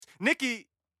Nikki,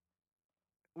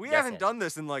 we Yes, haven't Andy. done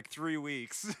this in like 3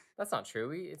 weeks. That's not true.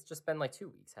 It's just been like 2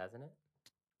 weeks, hasn't it?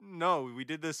 No, we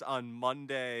did this on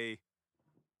Monday.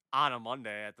 On a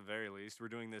Monday, at the very least. We're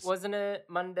doing this. Wasn't it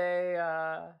Monday?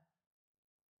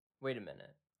 Wait a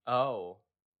minute. Oh,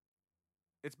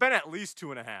 It's been at least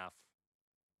 2.5.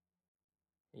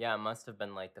 yeah. It must have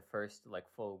been like the first like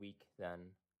full week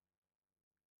then.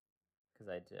 Because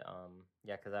I did.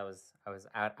 Yeah. Because I was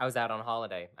out on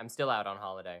holiday. I'm still out on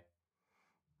holiday.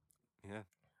 Yeah.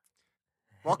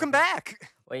 Welcome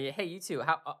back. Well, hey, you too.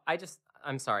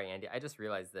 I'm sorry, Andy. I just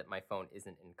realized that my phone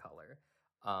isn't in color.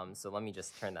 So let me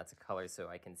just turn that to color so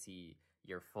I can see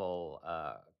your full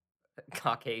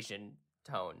Caucasian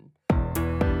tone.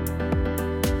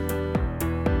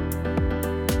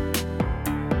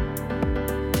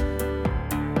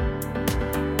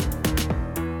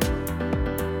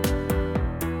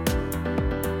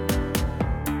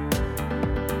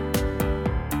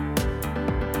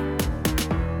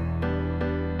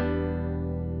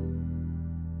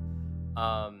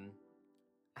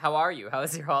 How are you? How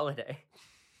was your holiday?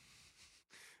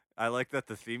 I like that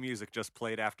the theme music just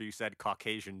played after you said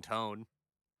Caucasian tone.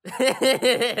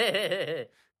 Yeah,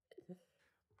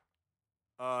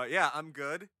 I'm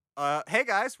good. Hey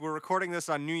guys, we're recording this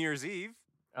on New Year's Eve.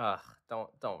 Ugh,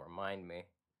 don't remind me.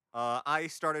 I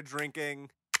started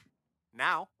drinking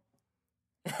now.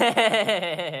 Do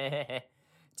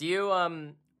you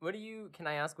can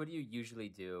I ask, what do you usually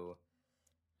do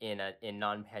in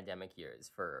non-pandemic years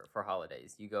for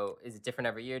holidays? Is it different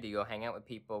every year? Do you go hang out with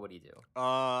people? What do you do?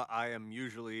 I am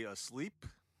usually asleep.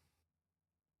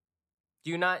 Do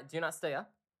you not stay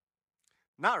up?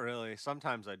 Not really.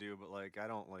 Sometimes I do, but like I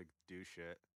don't like do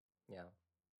shit. Yeah.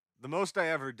 The most I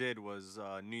ever did was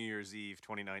New Year's Eve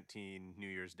 2019, New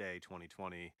Year's Day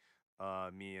 2020.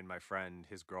 Me and my friend,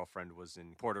 his girlfriend was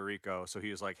in Puerto Rico, so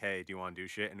he was like, "Hey, do you want to do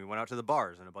shit?" And we went out to the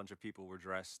bars, and a bunch of people were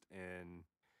dressed in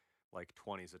like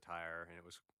 20s attire, and it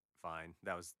was fine.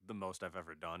 That was the most I've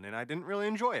ever done, and I didn't really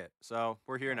enjoy it. So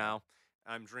we're here now.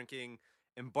 I'm drinking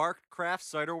Embarked Craft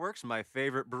Cider Works, my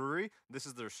favorite brewery. This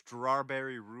is their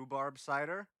strawberry rhubarb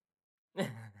cider.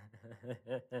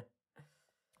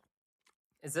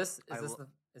 Is this the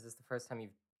first time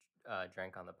you've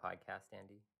drank on the podcast,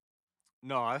 Andy?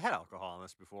 No, I've had alcohol on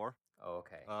this before. Oh,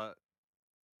 okay.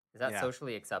 Is that yeah.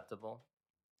 socially acceptable?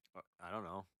 I don't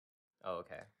know. Oh,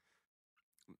 okay.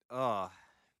 But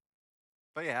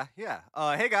yeah.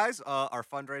 Hey guys, our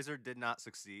fundraiser did not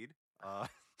succeed. How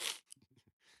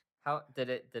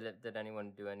did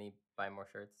anyone buy more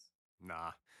shirts?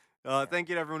 Nah. Thank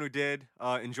you to everyone who did.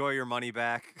 Enjoy your money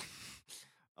back.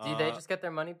 Do they just get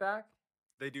their money back?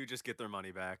 They do just get their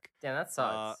money back. Damn, that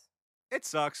sucks. It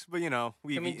sucks, but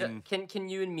we've eaten. Can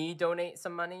you and me donate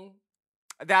some money?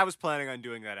 I was planning on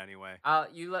doing that anyway.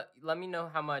 You let me know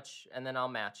how much, and then I'll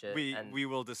match it. We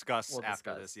will discuss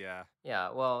after this. Yeah.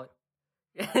 Yeah. Well,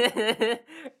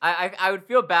 I would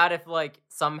feel bad if like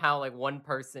somehow like one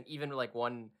person, even like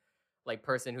one like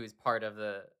person who's part of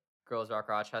the Girls Rock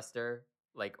Rochester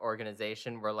like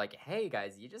organization, were like, "Hey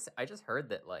guys, I just heard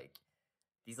that like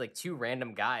these like two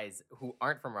random guys who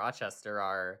aren't from Rochester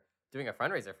are doing a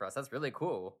fundraiser for us. That's really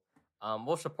cool.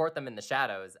 We'll support them in the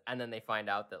shadows." And then they find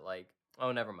out that like,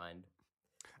 oh, never mind.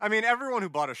 I mean, everyone who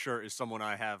bought a shirt is someone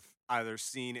I have either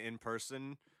seen in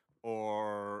person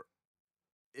or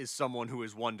is someone who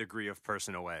is 1 degree of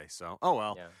person away. So, oh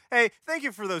well. Yeah. Hey, thank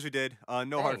you for those who did. No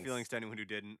Thanks. hard feelings to anyone who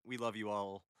didn't. We love you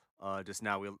all. Just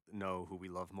now we'll know who we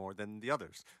love more than the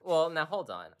others. Well, now hold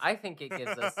on. I think it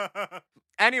gives us...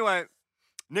 Anyway,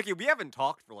 Nikki, we haven't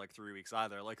talked for like 3 weeks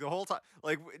either. Like the whole time,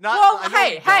 like not. Well,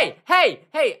 hey!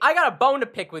 I got a bone to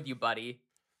pick with you, buddy.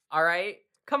 All right,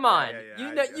 come on.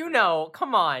 Yeah,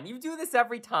 come on. You do this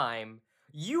every time.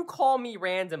 You call me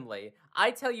randomly.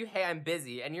 I tell you, hey, I'm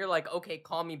busy, and you're like, okay,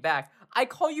 call me back. I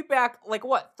call you back like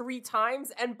what, 3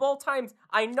 times, and both times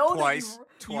I know Twice.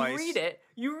 that you read it.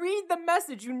 You read the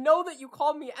message. You know that you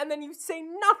called me, and then you say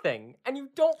nothing, and you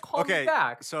don't call me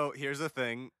back. So here's the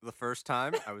thing: the first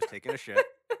time I was taking a shit.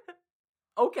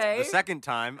 Okay. The second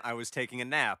time I was taking a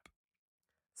nap.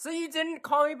 So you didn't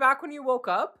call me back when you woke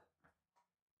up?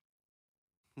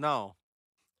 No.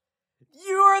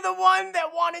 You're the one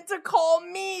that wanted to call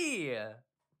me.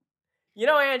 You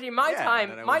know, Andy, my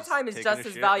time is just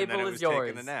as valuable as yours.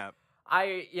 Taking a nap.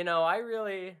 I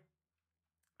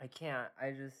can't.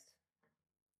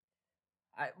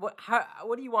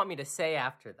 What do you want me to say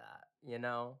after that? You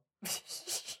know?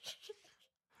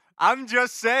 I'm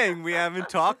just saying we haven't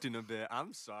talked in a bit.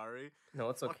 I'm sorry.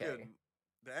 No, it's okay. Fucking,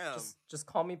 damn. Just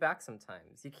call me back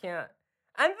sometimes. You can't.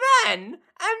 And then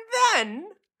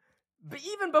But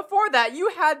even before that, you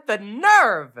had the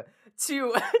nerve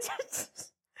to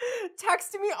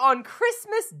text me on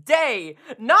Christmas Day,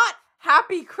 not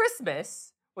Happy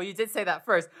Christmas. Well, you did say that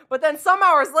first, but then some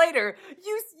hours later,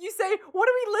 you say, "What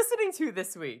are we listening to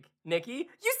this week, Nikki?"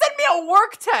 You sent me a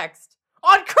work text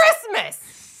on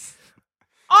Christmas,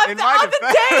 on the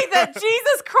day that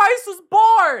Jesus Christ was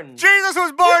born. Jesus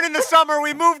was born in the summer.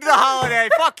 We moved the holiday.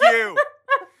 Fuck you.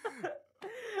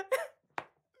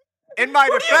 In my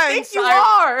defense, do you think you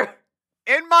are?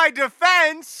 In my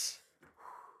defense,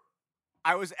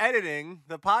 I was editing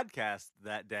the podcast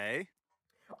that day.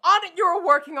 You were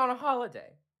working on a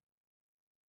holiday.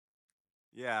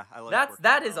 Yeah, I like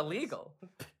that is illegal.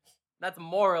 That's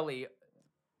morally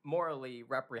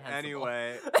reprehensible.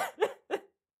 Anyway,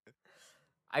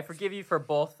 I forgive you for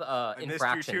both infractions,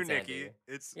 I missed you too, Nikki.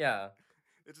 Andy.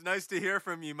 It's nice to hear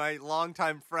from you, my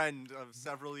longtime friend of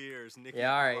several years, Nikki.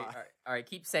 Yeah, all right.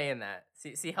 Keep saying that.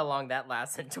 See how long that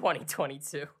lasts in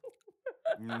 2022.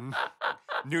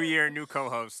 New year, new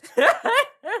co-host.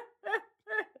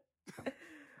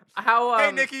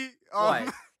 Hey, Nikki.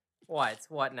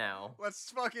 What now? Let's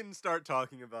fucking start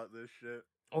talking about this shit.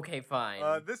 Okay,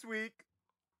 fine. This week,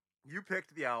 you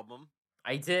picked the album.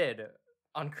 I did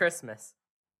on Christmas.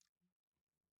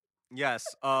 Yes,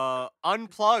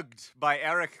 Unplugged by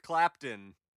Eric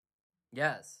Clapton.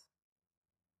 Yes.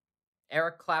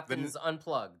 Eric Clapton's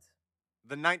Unplugged.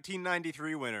 The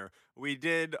 1993 winner. We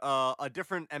did a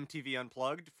different MTV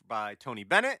Unplugged by Tony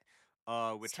Bennett,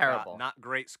 which got not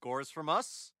great scores from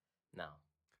us. No.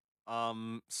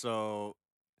 So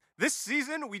this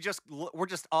season we're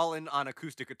just all in on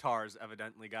acoustic guitars,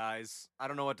 evidently, guys. I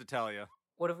don't know what to tell you.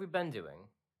 What have we been doing?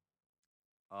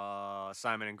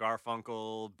 Simon and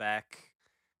Garfunkel, Beck.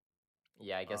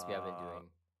 Yeah, I guess we have been doing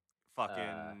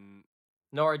fucking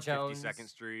Nora Jones, 52nd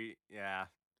Street. Yeah.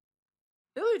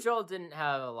 Billy Joel didn't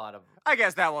have a lot of. I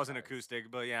guess that wasn't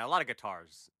acoustic, but yeah, a lot of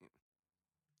guitars.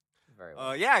 Very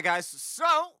well. Yeah, guys.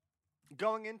 So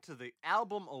going into the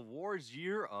album awards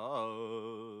year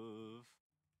of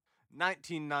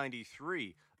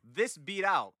 1993, this beat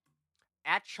out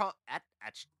Ashtung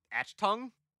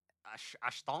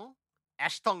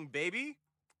Baby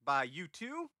by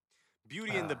U2,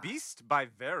 Beauty and the Beast by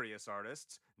various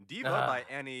artists, Diva by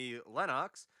Annie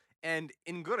Lennox, and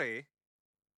Ingwe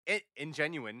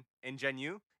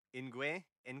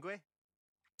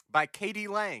by Katie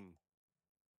Lang.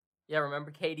 Yeah,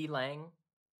 remember Katie Lang?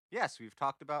 Yes, we've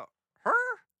talked about her.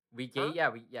 We gave her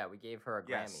a Grammy.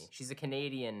 Yes. She's a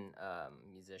Canadian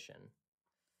musician.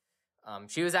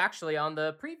 She was actually on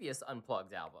the previous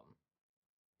Unplugged album,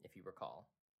 if you recall.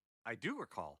 I do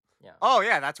recall. Yeah. Oh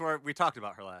yeah, that's where we talked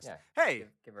about her last. Yeah. Hey,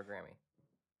 give her a Grammy.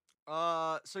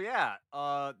 So yeah,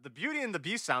 the Beauty and the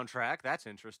Beast soundtrack. That's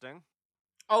interesting.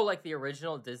 Oh, like the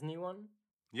original Disney one?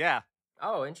 Yeah.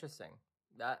 Oh, interesting.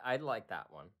 I'd like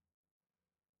that one.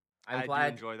 I do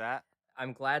enjoy that.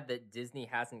 I'm glad that Disney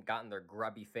hasn't gotten their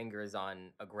grubby fingers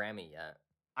on a Grammy yet.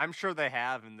 I'm sure they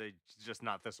have, and they just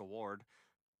not this award.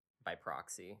 By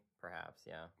proxy, perhaps.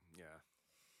 Yeah. Yeah.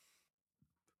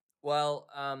 Well,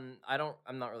 I'm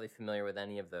not really familiar with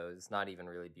any of those. Not even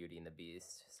really Beauty and the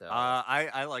Beast. So.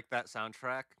 I like that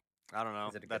soundtrack. I don't know.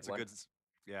 Is it that's good one?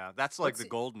 Yeah, that's like the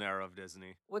golden era of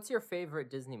Disney. What's your favorite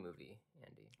Disney movie,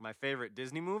 Andy? My favorite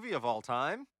Disney movie of all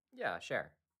time? Yeah,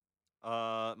 share.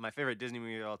 My favorite Disney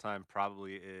movie of all time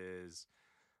probably is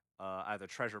either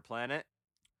Treasure Planet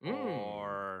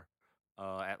or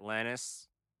Atlantis.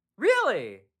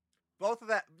 Really? Both of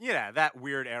that, that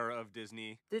weird era of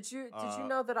Disney. Did you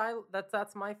know that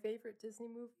that's my favorite Disney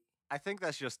movie? I think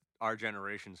that's just our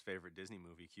generation's favorite Disney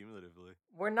movie cumulatively.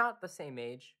 We're not the same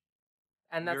age.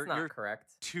 And that's not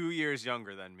correct. 2 years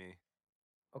younger than me.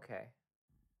 Okay.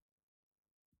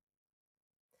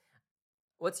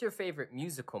 What's your favorite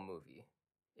musical movie?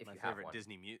 If My you have favorite one?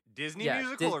 Disney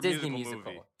musical or Disney musical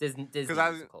movie? Disney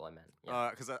musical, I meant. Yeah.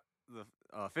 Because the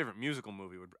favorite musical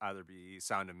movie would either be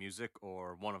Sound of Music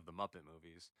or one of the Muppet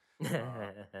movies.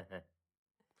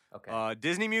 Okay.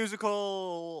 Disney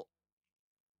musical,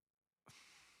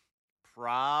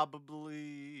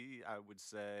 probably I would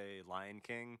say Lion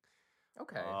King.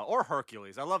 Okay. Or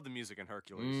Hercules. I love the music in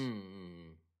Hercules.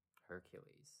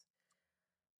 Hercules.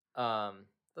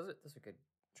 Those are good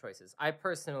choices. I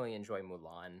personally enjoy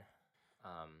Mulan.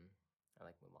 I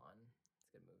like Mulan. It's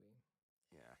a good movie.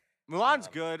 Yeah. Mulan's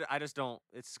good. I just don't.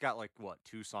 It's got like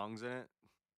 2 songs in it?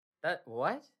 That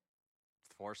what?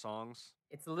 4 songs.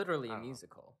 It's literally a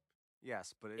musical.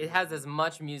 Yes, but it has as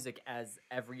much music as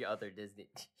every other Disney.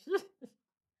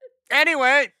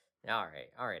 Anyway. All right,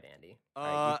 Andy. All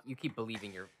right, you keep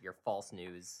believing your false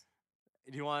news.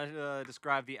 Do you want to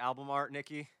describe the album art,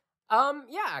 Nikki?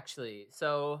 Yeah, actually.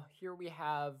 So here we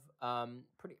have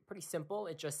pretty simple.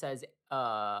 It just says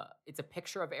it's a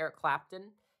picture of Eric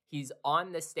Clapton. He's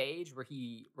on the stage where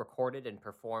he recorded and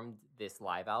performed this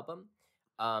live album.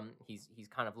 He's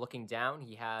kind of looking down.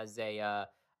 He has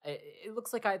it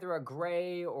looks like either a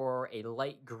gray or a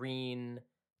light green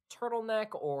turtleneck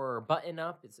or button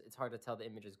up. It's hard to tell. The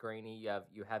image is grainy.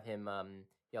 You have him.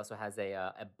 He also has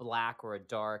a black or a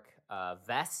dark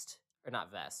vest, or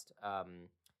not vest.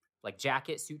 Like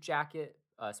suit jacket,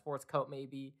 sports coat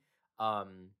maybe.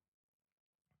 Um,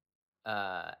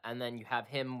 and then you have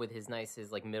him with his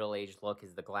like middle aged look,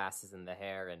 the glasses and the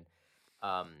hair,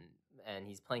 um, and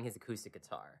he's playing his acoustic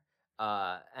guitar.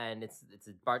 And it's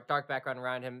a dark background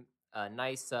around him.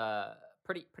 Nice,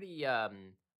 pretty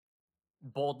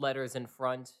bold letters in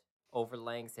front,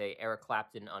 overlaying say Eric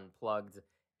Clapton Unplugged.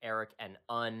 Eric and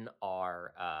Un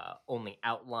are only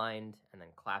outlined, and then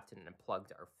Clapton and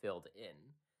Unplugged are filled in.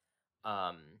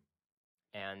 Um,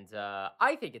 and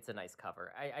I think it's a nice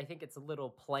cover. I think it's a little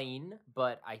plain,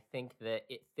 but I think that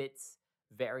it fits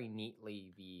very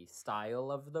neatly the style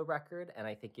of the record, and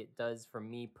I think it does, for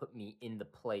me, put me in the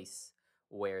place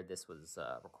where this was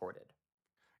recorded.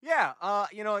 Yeah,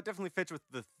 it definitely fits with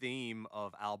the theme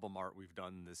of album art we've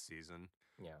done this season.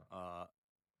 Yeah.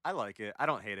 I like it. I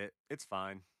don't hate it. It's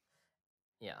fine.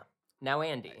 Yeah. Now,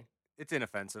 Andy, It's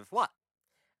inoffensive. What?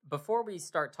 before we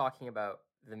start talking about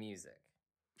the music,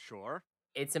 Sure.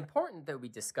 it's important that we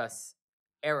discuss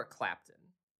Eric Clapton.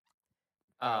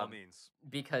 By all means.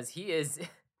 Because he is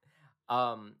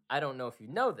I don't know if you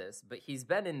know this, but he's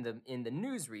been in the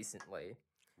news recently.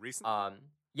 Recently?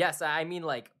 Yes, I mean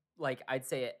like I'd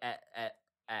say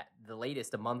at the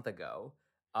latest a month ago.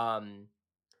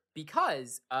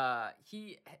 Because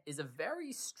he is a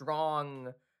very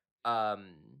strong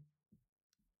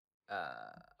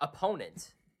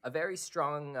opponent, a very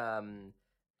strong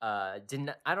I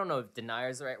don't know if denier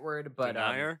is the right word, but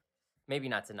Denier? maybe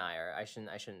not denier. I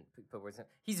shouldn't put words in.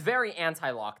 He's very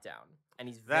anti-lockdown, and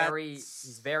he's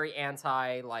very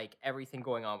anti like everything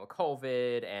going on with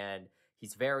COVID, and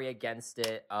he's very against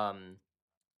it,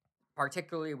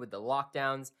 particularly with the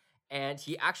lockdowns. And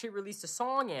he actually released a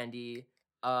song, Andy.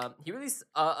 He released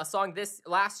a song this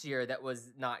last year that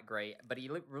was not great, but he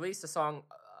released a song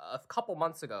a couple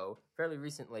months ago, fairly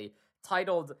recently,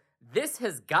 titled "This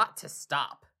Has Got to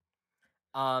Stop."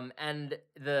 And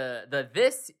the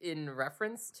this in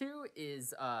reference to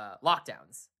is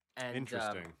lockdowns. And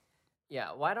Interesting.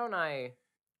 yeah, why don't I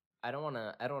don't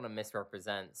want to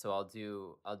misrepresent, so I'll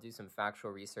do some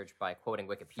factual research by quoting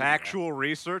Wikipedia. Factual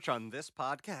research on this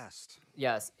podcast.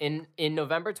 Yes, in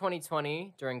November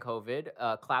 2020 during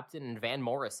COVID, Clapton and Van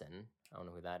Morrison, I don't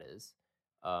know who that is.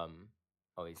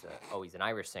 He's an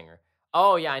Irish singer.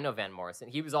 Oh yeah, I know Van Morrison.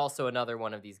 He was also another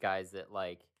one of these guys that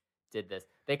like did this.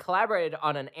 They collaborated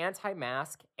on an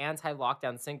anti-mask,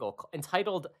 anti-lockdown single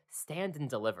entitled "Stand and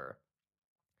Deliver."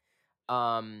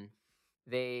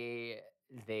 They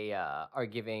are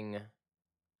giving,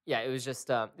 yeah, it was just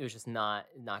not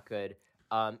good.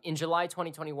 In July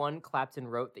 2021, Clapton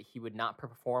wrote that he would not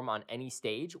perform on any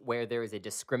stage where there is a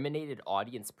discriminated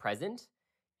audience present,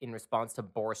 in response to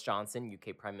Boris Johnson,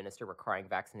 UK Prime Minister, requiring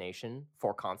vaccination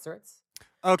for concerts.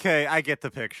 Okay, I get the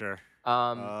picture.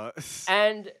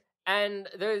 And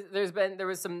there's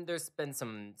been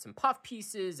some puff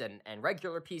pieces and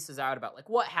regular pieces out about like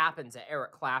what happened to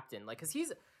Eric Clapton, like,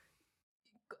 because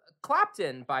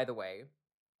Clapton, by the way,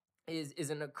 is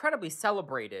an incredibly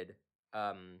celebrated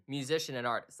musician and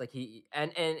artist. Like he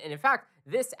and in fact,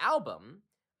 this album,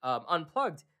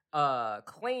 Unplugged,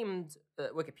 claimed,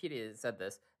 Wikipedia said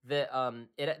this, that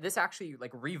this actually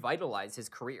like revitalized his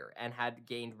career and had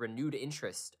gained renewed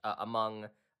interest among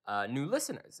new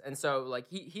listeners. And so like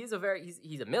he's a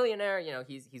millionaire,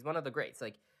 he's one of the greats,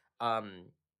 like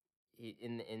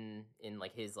in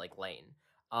like his like lane.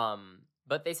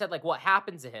 But they said like what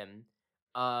happened to him.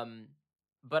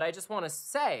 But I just want to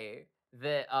say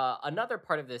that another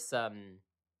part of this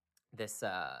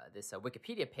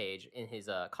Wikipedia page in his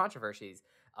controversies,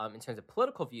 in terms of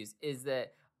political views, is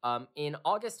that in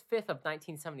August 5th of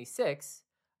 1976,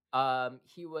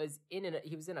 he was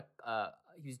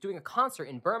doing a concert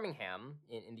in Birmingham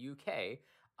in the UK,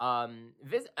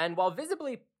 and while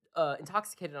visibly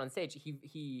intoxicated on stage,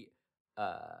 he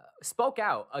spoke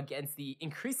out against the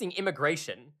increasing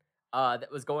immigration that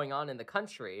was going on in the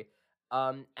country,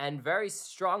 and very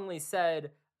strongly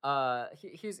said,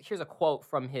 here's a quote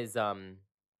from his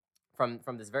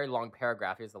from this very long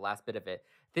paragraph. Here's the last bit of it.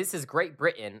 "This is Great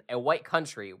Britain, a white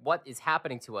country. What is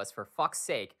happening to us, for fuck's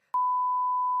sake?"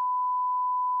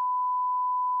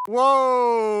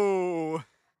 Whoa!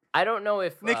 I don't know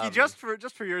if Nikki, just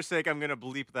for your sake, I'm gonna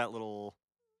bleep that little.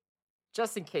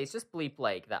 just in case, just bleep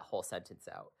like that whole sentence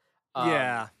out.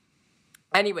 Yeah.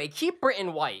 Anyway, keep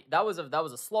Britain white. That was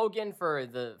a slogan for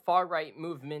the far right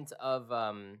movement of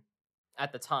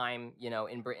at the time,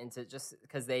 in Britain, to just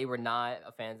because they were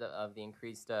not fans of the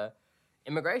increased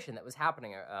immigration that was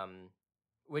happening.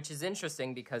 Which is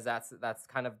interesting because that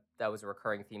was a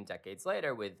recurring theme decades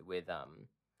later with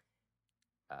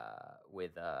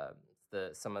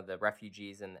the some of the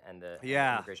refugees and the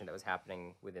Yeah. immigration that was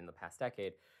happening within the past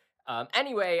decade.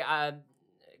 Anyway,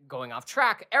 going off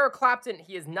track, Eric Clapton,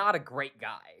 he is not a great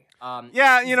guy.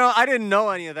 Yeah, I didn't know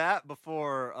any of that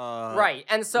before. Right,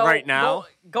 and so right now.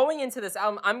 going into this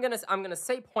album, I'm gonna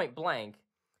say point blank.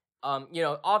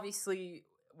 Obviously,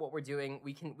 what we're doing,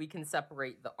 we can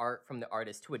separate the art from the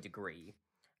artist to a degree.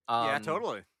 Yeah,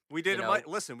 totally. We did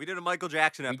listen. We did a Michael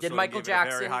Jackson We episode. did Michael and gave it a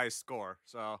very Jackson. high score.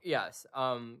 So Yes.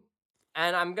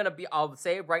 And I'll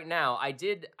say right now, I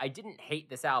didn't hate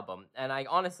this album. And I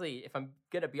honestly, if I'm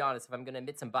gonna be honest, if I'm gonna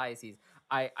admit some biases,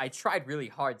 I tried really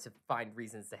hard to find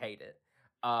reasons to hate it.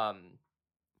 I'm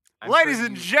ladies sure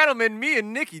and gentlemen, me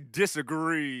and Nikki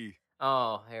disagree.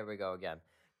 Oh, here we go again.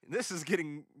 This is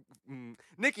getting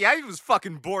Nikki, I was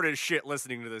fucking bored as shit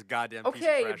listening to this goddamn piece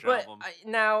of trash album.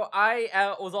 Now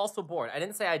I was also bored. I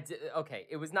didn't say I did. Okay,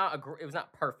 it was not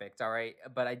perfect. All right,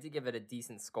 but I did give it a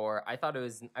decent score. I thought it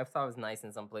was nice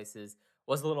in some places.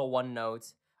 Was a little one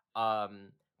note.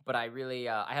 But I really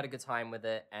I had a good time with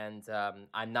it, and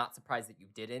I'm not surprised that you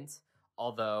didn't.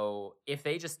 Although, if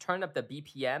they just turned up the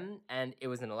BPM and it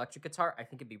was an electric guitar, I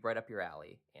think it'd be right up your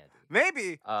alley, Andy.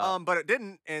 Maybe, but it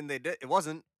didn't, and it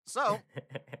wasn't. So,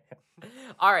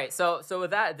 all right. So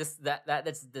with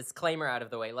that's disclaimer out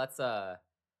of the way. Let's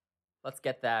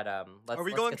get that. Are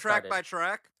we going track by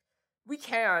track? We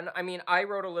can. I mean, I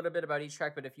wrote a little bit about each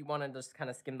track, but if you want to just kind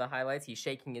of skim the highlights, he's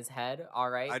shaking his head. All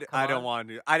right. I don't want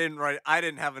to. I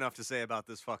didn't have enough to say about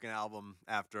this fucking album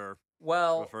after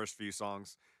the first few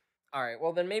songs. All right.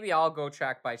 Well, then maybe I'll go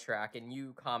track by track and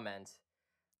you comment.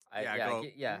 Go.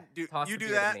 Toss you the do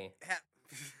beer that. to me.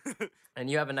 And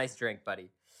you have a nice drink, buddy.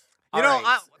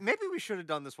 Maybe we should have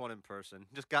done this one in person.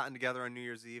 Just gotten together on New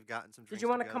Year's Eve, gotten some drinks. Did you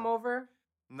want to come over?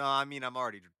 No, I mean I'm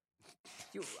already.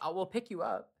 We'll pick you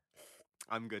up.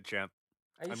 I'm good, champ.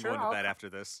 Are you I'm sure? going to bed after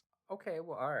this. Okay.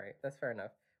 Well, all right. That's fair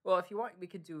enough. Well, if you want, we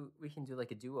can do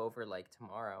like a do-over like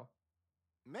tomorrow.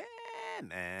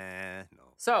 Man,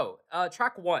 no. So,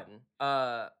 track 1.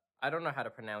 I don't know how to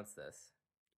pronounce this.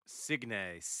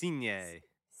 Signe. Signe.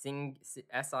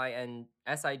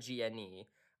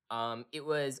 It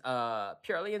was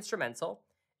purely instrumental.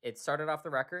 It started off the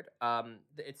record.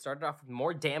 It started off with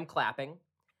more damn clapping.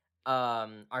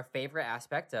 Our favorite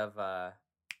aspect of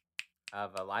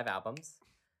live albums.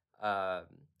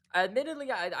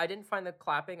 Admittedly, I didn't find the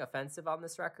clapping offensive on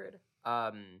this record.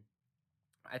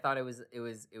 I thought it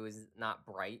was not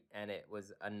bright, and it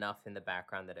was enough in the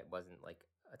background that it wasn't like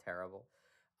terrible.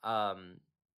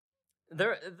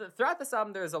 Throughout this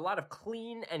album, there's a lot of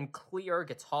clean and clear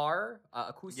guitar,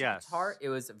 acoustic guitar. It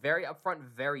was very upfront,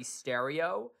 very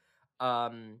stereo.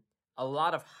 A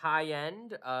lot of high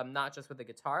end, not just with the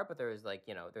guitar, but there's like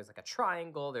a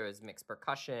triangle. There was mixed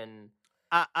percussion.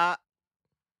 I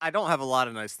don't have a lot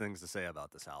of nice things to say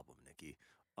about this album, Nikki.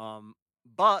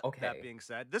 But that being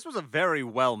said, this was a very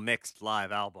well mixed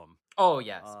live album. Oh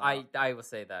yes, I will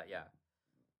say that. Yeah.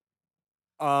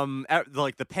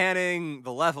 Like the panning,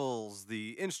 the levels,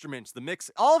 the instruments, the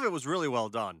mix, all of it was really well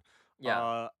done.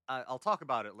 Yeah. I'll talk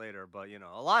about it later, but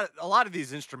a lot of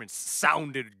these instruments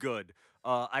sounded good.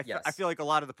 I feel like a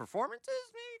lot of the performances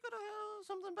maybe could have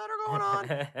something better going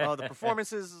on. The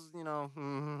performances,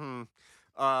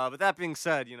 but that being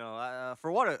said,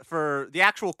 for the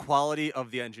actual quality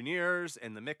of the engineers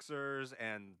and the mixers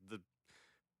and the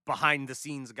behind the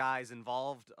scenes guys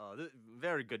involved,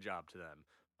 very good job to them.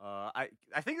 I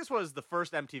think this was the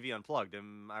first MTV Unplugged.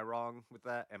 Am I wrong with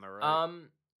that? Am I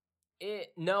right?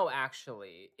 No,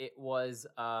 actually, it was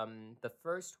the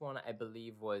first one. I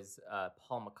believe was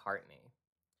Paul McCartney.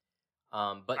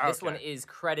 But this one is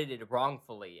credited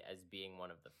wrongfully as being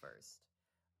one of the first.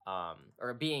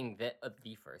 Or being the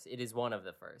first. It is one of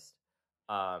the first.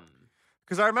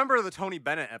 Because I remember the Tony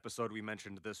Bennett episode, we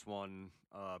mentioned this one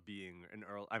being an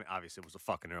early. I mean, obviously it was a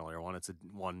fucking earlier one. It's a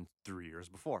 3 years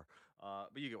before.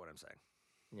 But you get what I'm saying.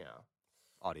 Yeah.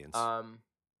 Audience.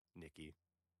 Nikki.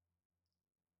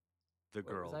 The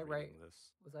girl. Was I right?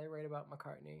 Was I right about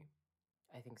McCartney?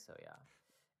 I think so. Yeah.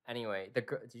 Anyway, did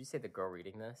you say the girl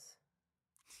reading this?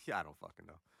 Yeah, I don't fucking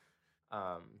know.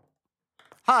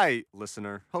 Hi,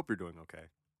 listener. Hope you're doing okay.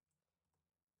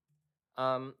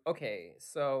 Okay,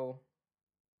 so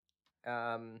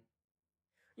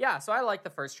Yeah, so I like the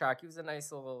first track. It was a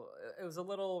nice little. It was a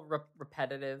little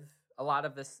repetitive. A lot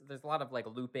of this. There's a lot of like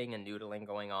looping and noodling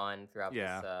going on throughout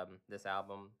Yeah. this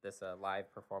album, this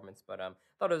live performance. But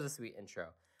thought it was a sweet intro.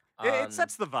 It Um,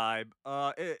 sets the vibe.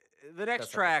 The next does set the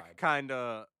track vibe. kind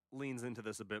of leans into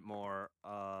this a bit more.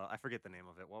 I forget the name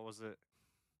of it. What was it?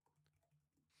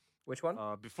 Which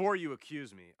one? Before You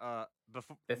Accuse Me.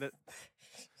 Before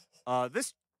Bef-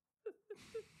 this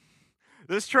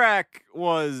this track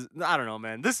was, I don't know,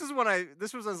 man. This was I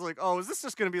was like, oh, is this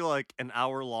just gonna be like an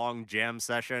hour long jam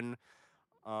session?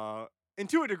 And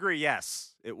to a degree,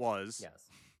 yes, it was. yes.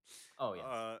 Oh yes.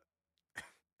 Uh,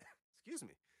 excuse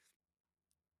me.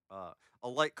 Uh, a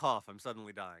light cough. I'm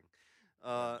suddenly dying.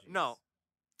 Oh No.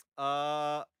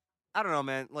 jeez. I don't know,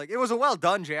 man. Like, it was a well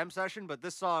done jam session, but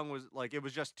this song was like, it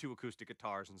was just two acoustic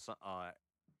guitars and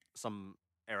some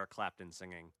Eric Clapton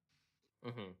singing.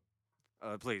 Mm-hmm.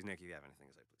 Please, Nick, if you have anything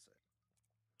to say,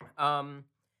 please say.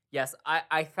 Yes,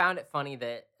 I found it funny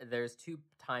that there's two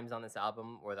times on this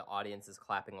album where the audience is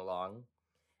clapping along,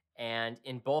 and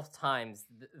in both times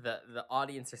the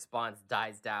audience response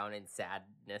dies down in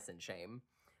sadness and shame.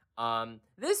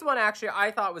 This one actually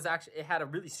I thought was actually it had a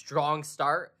really strong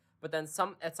start, but then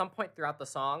at some point throughout the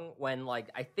song when like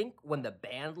I think when the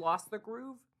band lost the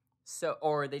groove, so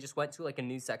or they just went to like a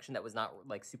new section that was not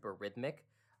like super rhythmic,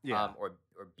 Yeah. or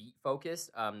beat focused,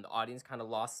 the audience kind of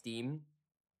lost steam,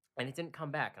 and it didn't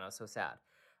come back, and I was so sad.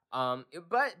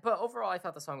 But overall, I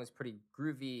thought the song was pretty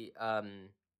groovy.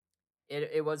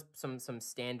 It was some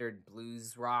standard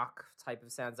blues rock type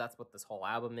of sounds. That's what this whole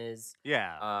album is.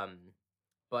 Yeah.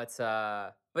 But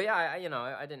yeah,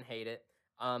 I didn't hate it.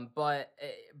 But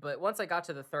once I got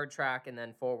to the third track and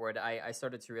then forward, I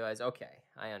started to realize, okay,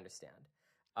 I understand.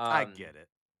 I get it.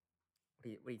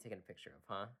 What are you taking a picture of,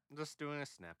 huh? I'm just doing a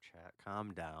Snapchat.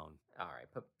 Calm down. All right,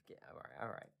 all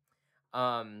right.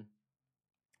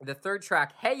 The third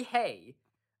track, Hey Hey.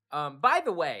 By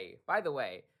the way,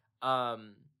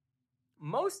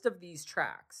 most of these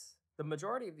tracks, the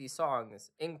majority of these songs,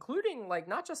 including like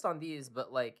not just on these,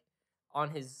 but like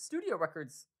on his studio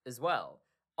records as well,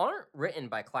 aren't written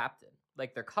by Clapton.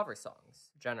 Like they're cover songs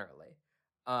generally.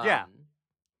 Yeah.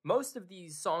 Most of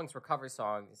these songs were cover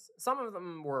songs. Some of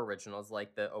them were originals,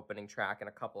 like the opening track and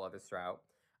a couple others throughout.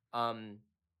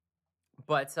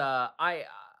 But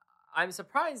I'm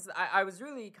surprised. I was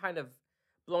really kind of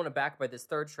blown aback by this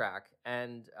third track,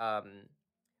 and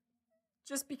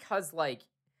just because like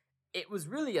it was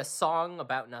really a song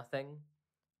about nothing.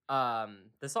 The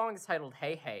song is titled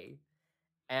 "Hey Hey,"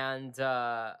 and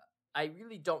I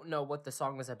really don't know what the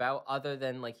song was about, other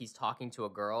than like he's talking to a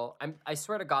girl. I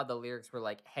swear to God, the lyrics were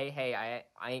like, "Hey hey, I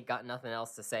ain't got nothing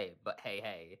else to say, but hey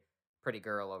hey, pretty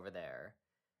girl over there,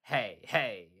 hey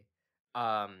hey."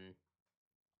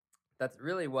 That's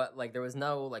really what, like, there was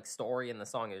no like story in the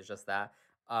song. It was just that.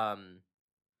 And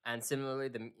similarly,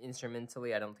 the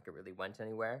instrumentally, I don't think it really went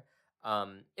anywhere.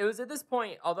 It was at this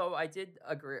point, although I do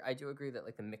agree that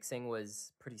like the mixing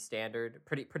was pretty standard,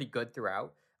 pretty good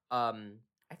throughout.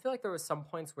 I feel like there was some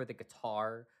points where the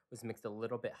guitar was mixed a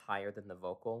little bit higher than the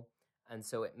vocal, and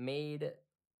so it made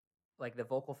like the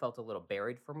vocal felt a little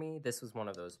buried for me. This was one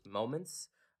of those moments.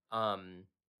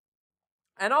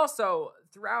 And also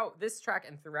throughout this track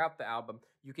and throughout the album,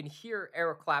 you can hear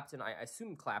Eric Clapton, I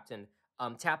assume Clapton,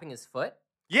 tapping his foot.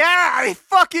 Yeah, I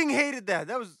fucking hated that.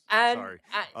 That was sorry.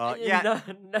 Yeah.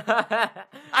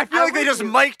 I feel like they just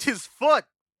mic'd his foot.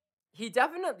 He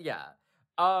definitely, yeah.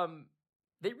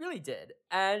 They really did.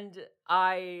 And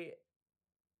I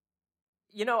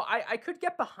could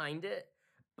get behind it,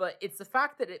 but it's the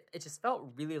fact that it just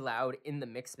felt really loud in the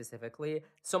mix specifically,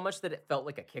 so much that it felt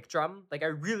like a kick drum. Like I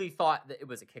really thought that it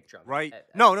was a kick drum. Right. At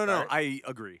No, start. I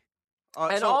agree.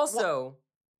 And also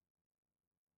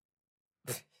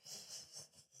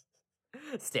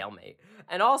stalemate.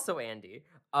 And also, Andy,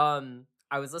 I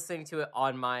was listening to it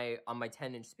on my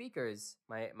 10-inch speakers,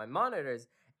 my monitors,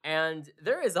 and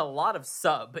there is a lot of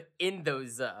sub in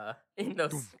those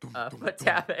foot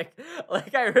tapping. Like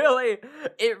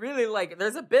it really like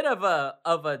there's a bit of a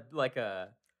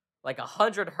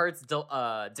 100 hertz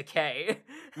decay.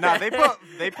 Nah, they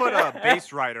put a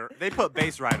bass rider. They put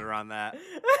bass rider on that.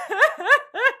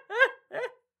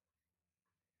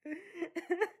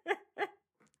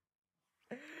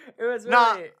 It was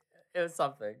really, it was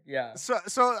something, yeah. So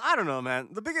I don't know, man.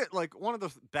 The biggest, like, one of the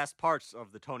best parts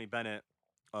of the Tony Bennett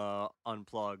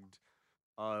Unplugged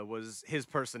was his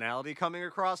personality coming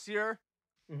across here.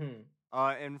 Mm-hmm.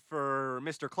 And for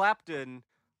Mr. Clapton,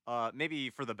 maybe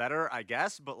for the better, I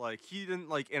guess, but like he didn't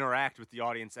like interact with the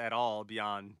audience at all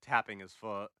beyond tapping his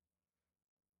foot.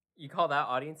 You call that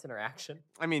audience interaction?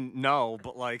 I mean, no,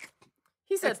 but like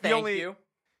he said thank you.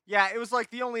 Yeah, it was like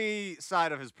the only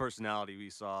side of his personality we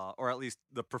saw, or at least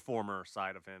the performer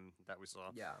side of him that we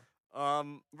saw. Yeah.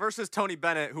 Versus Tony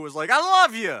Bennett, who was like, "I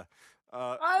love you,"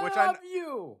 I which love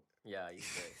you. Yeah, he's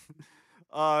great.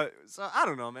 so I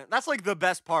don't know, man. That's like the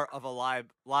best part of a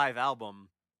live album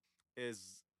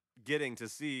is getting to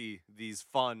see these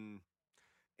fun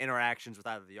interactions with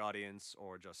either the audience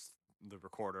or just the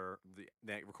recorder,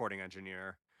 the recording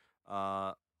engineer.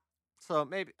 Uh, so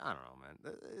maybe I don't know, man.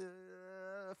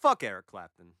 Fuck Eric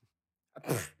Clapton.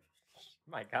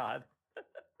 My God.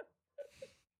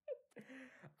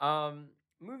 Um,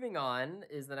 moving on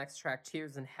is the next track,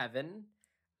 "Tears in Heaven."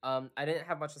 I didn't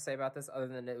have much to say about this other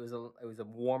than it was a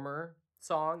warmer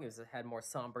song. It had more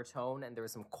somber tone, and there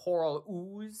was some choral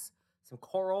ooze, some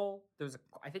choral.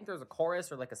 I think there was a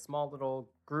chorus or like a small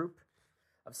little group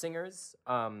of singers.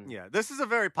 Yeah, this is a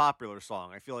very popular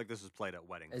song. I feel like this is played at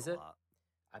weddings Is a it? lot.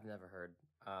 I've never heard.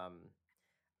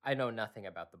 I know nothing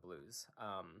about the blues.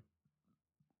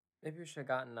 Maybe we should have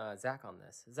gotten Zach on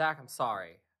this. Zach, I'm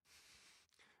sorry.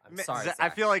 I'm sorry, Zach. I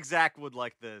feel like Zach would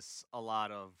like this a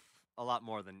lot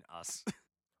more than us.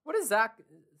 What does Zach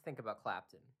think about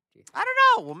Clapton? Do you think? I don't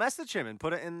know. We'll message him and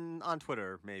put it in on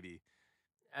Twitter, maybe.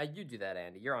 You do that,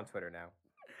 Andy. You're on Twitter now.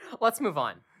 Let's move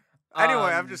on. Anyway,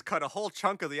 I've just cut a whole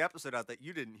chunk of the episode out that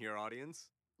you didn't hear, audience.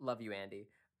 Love you, Andy.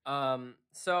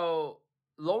 So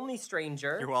Lonely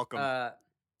Stranger. You're welcome.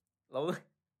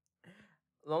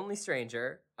 Lonely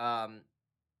Stranger.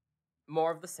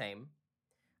 More of the same.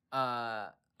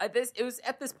 It was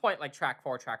at this point like track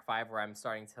 4, track 5 where I'm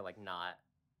starting to like not.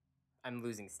 I'm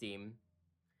losing steam.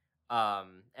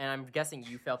 And I'm guessing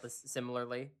you felt this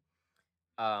similarly.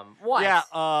 What? Yeah.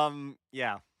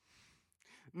 Yeah.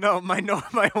 No,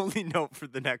 my only note for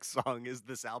the next song is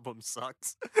this album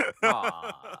sucks.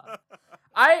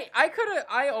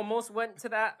 I almost went to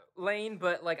that lane,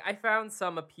 but like I found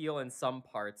some appeal in some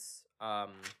parts.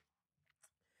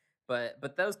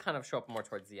 But those kind of show up more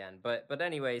towards the end. But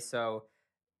anyway, so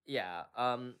yeah,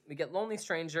 we get Lonely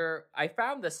Stranger. I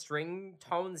found the string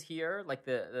tones here, like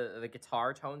the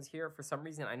guitar tones here, for some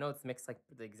reason. I know it's mixed like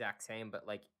the exact same, but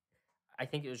like I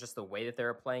think it was just the way that they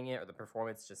were playing it or the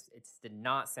performance. It did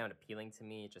not sound appealing to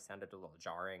me. It just sounded a little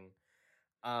jarring.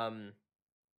 And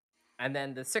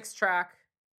then the 6th track.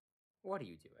 What are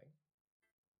you doing?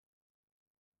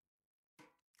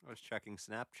 I was checking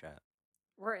Snapchat.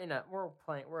 We're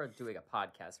doing a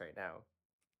podcast right now.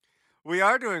 We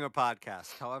are doing a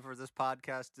podcast. However, this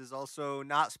podcast is also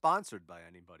not sponsored by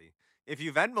anybody. If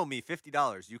you Venmo me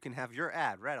 $50, you can have your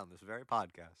ad read on this very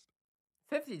podcast.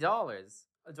 $50?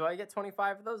 Do I get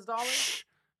 25 of those dollars?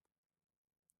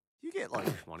 You get like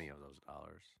 20 of those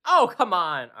dollars. Oh, come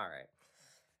on. All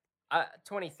right.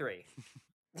 23.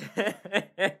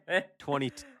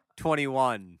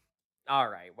 21. All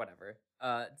right, whatever.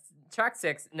 Track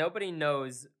 6, Nobody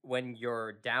Knows When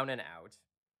You're Down and Out.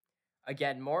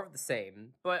 Again, more of the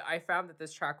same, but I found that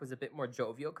this track was a bit more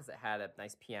jovial because it had a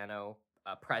nice piano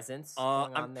presence going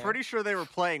on I'm there. pretty sure they were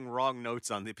playing wrong notes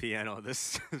on the piano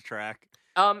this track.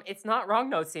 It's not wrong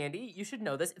notes, Sandy. You should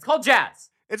know this. It's called jazz.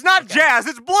 It's not jazz,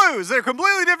 it's blues. They're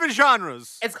completely different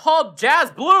genres. It's called jazz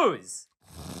blues.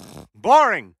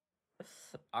 Boring.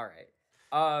 All right.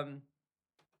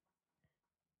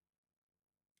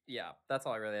 Yeah, that's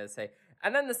all I really have to say.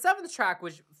 And then the 7th track,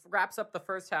 which wraps up the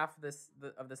first half of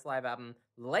this live album,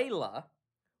 Layla,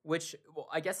 which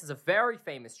I guess is a very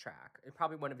famous track.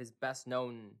 Probably one of his best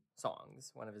known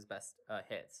songs, one of his best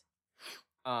hits.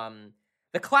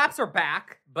 The claps are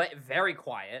back, but very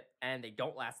quiet, and they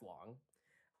don't last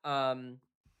long.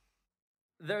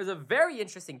 There's a very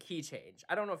interesting key change.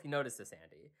 I don't know if you noticed this,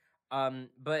 Andy.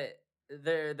 But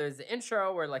there's the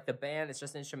intro where like the band is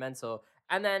just instrumental,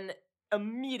 and then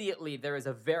immediately there is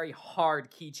a very hard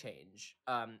key change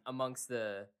amongst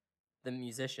the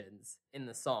musicians in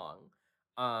the song.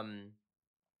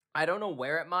 I don't know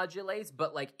where it modulates,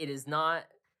 but like it is not.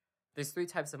 There's 3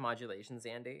 types of modulations,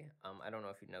 Andy. I don't know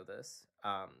if you know this.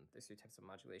 There's 3 types of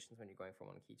modulations when you're going from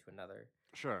one key to another.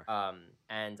 Sure.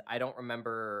 And I don't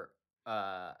remember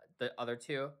the other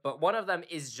 2, but one of them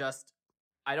is just,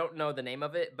 I don't know the name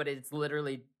of it, but it's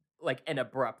literally like an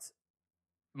abrupt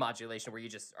modulation where you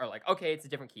just are like, okay, it's a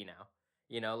different key now.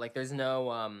 You know, like there's no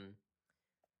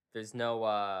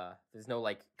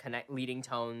like leading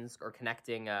tones or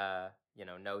connecting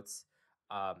notes.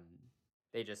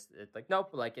 It's like, nope,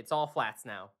 like it's all flats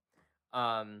now.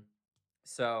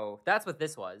 So that's what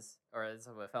this was, or that's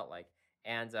what it felt like.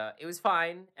 And it was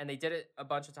fine, and they did it a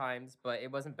bunch of times, but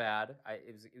it wasn't bad.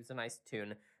 It was a nice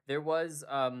tune. There was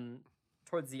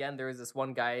towards the end, there was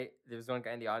one guy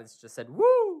in the audience who just said,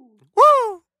 "Woo!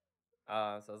 Woo!"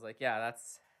 So I was like, yeah,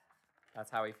 that's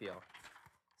how we feel.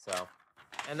 So,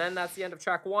 and then that's the end of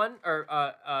track 1, or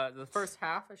the first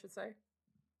half, I should say.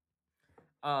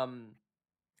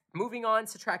 Moving on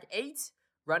to track 8,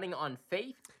 Running on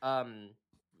Faith.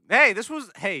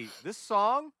 This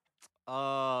song,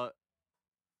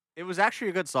 it was actually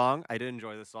a good song. I did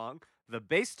enjoy the song. The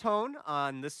bass tone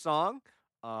on this song,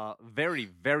 very,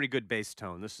 very good bass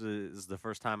tone. This is the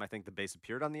first time I think the bass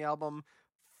appeared on the album.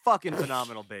 Fucking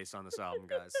phenomenal bass on this album,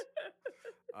 guys.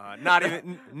 Not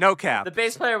even, no cap. The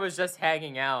bass player was just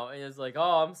hanging out. And he was like,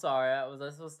 "Oh, I'm sorry. Was I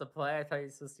supposed to play? I thought you were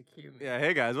supposed to cue me." Yeah,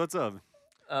 hey guys, what's up?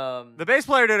 The bass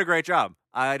player did a great job.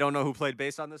 I don't know who played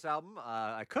bass on this album.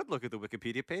 I could look at the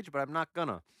Wikipedia page, but I'm not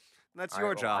gonna. That's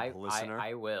your job, listener.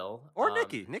 I will. Or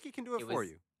Nikki. Nikki can do it for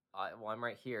you. Well, I'm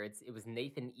right here. It was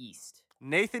Nathan East.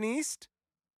 Nathan East?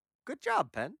 Good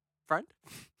job, friend.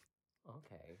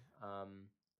 Okay.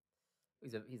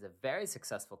 He's a very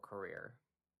successful career.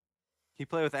 He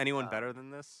played with anyone better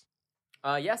than this?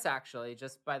 Yes, actually.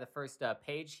 Just by the first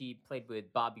page, he played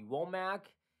with Bobby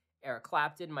Womack, Eric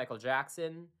Clapton, Michael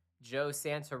Jackson, Joe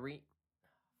Satriani,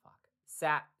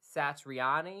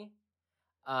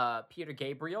 Peter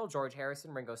Gabriel, George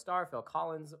Harrison, Ringo Starr, Phil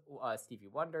Collins, Stevie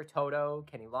Wonder, Toto,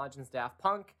 Kenny Loggins, Daft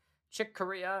Punk, Chick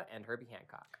Corea, and Herbie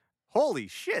Hancock. Holy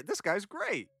shit, this guy's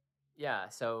great. Yeah,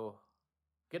 so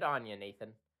good on you,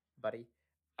 Nathan, buddy.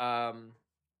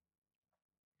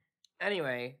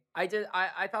 Anyway, I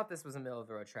thought this was a middle of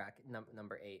the road track,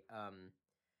 number 8.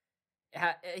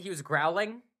 He was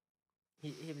growling.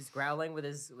 He was growling with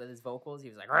his vocals. He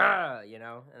was like, "Rah!"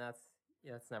 And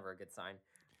that's never a good sign.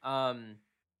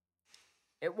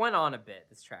 It went on a bit.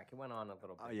 This track, it went on a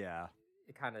little bit. Yeah.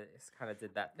 It kind of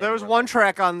did that thing. There was one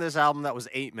track on this album that was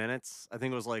 8 minutes. I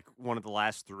think it was like one of the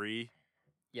last 3.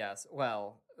 Yes.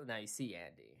 Well, now you see,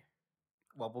 Andy.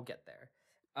 Well, we'll get there.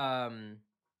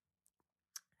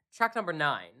 Track number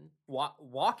 9,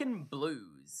 Walkin'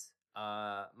 Blues.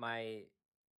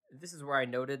 This is where I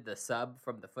noted the sub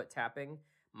from the foot tapping.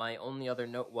 My only other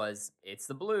note was, it's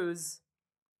the blues.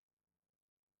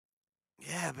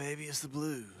 Yeah, baby, it's the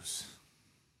blues.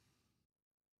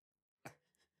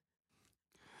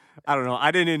 I don't know.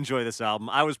 I didn't enjoy this album.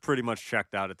 I was pretty much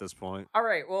checked out at this point. All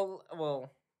right. Well.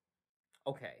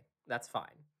 Okay, that's fine.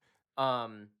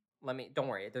 Don't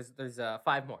worry. There's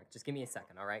 5 more. Just give me a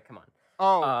second. All right, come on.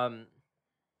 Oh.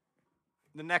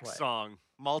 The next What? song,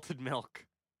 Malted Milk.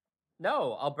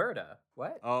 No, Alberta.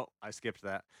 What? Oh, I skipped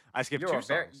that. I skipped 2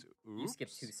 songs. You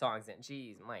skipped 2 songs, and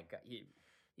jeez, my God,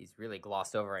 he's really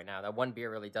glossed over right now. That one beer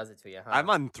really does it to you, huh? I'm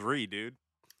on 3, dude.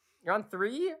 You're on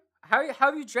 3? How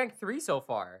have you drank 3 so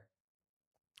far?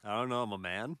 I don't know. I'm a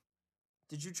man.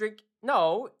 Did you drink?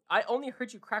 No, I only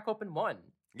heard you crack open 1.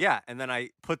 Yeah, and then I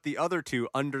put the other 2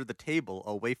 under the table,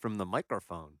 away from the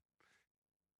microphone.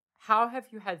 How have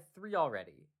you had 3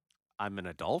 already? I'm an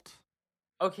adult.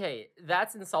 Okay,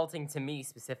 that's insulting to me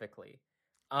specifically.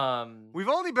 We've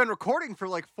only been recording for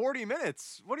like 40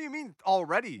 minutes. What do you mean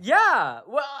already? Yeah,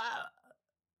 well,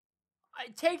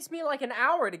 it takes me like an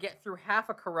hour to get through half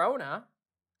a Corona.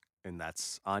 And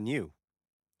that's on you.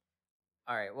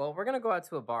 All right, well, we're going to go out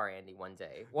to a bar, Andy, one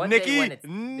day. Nikki, day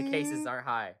when the cases aren't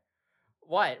high.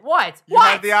 What? You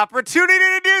had the opportunity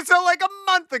to do so like a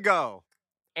month ago.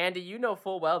 Andy, you know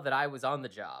full well that I was on the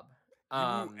job.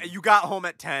 You got home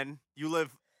at 10. You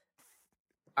live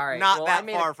all right, not that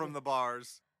far from the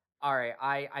bars. All right,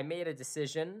 I made a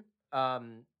decision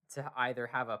to either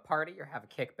have a party or have a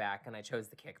kickback, and I chose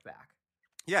the kickback.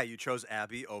 Yeah, you chose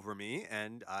Abby over me,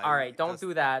 and I... All right, don't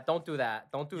do that. Don't do that.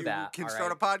 You can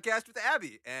start a podcast with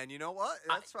Abby, and you know what?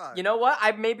 That's fine. You know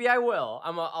what? Maybe I will.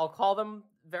 I'll call them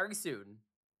very soon.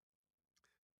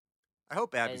 I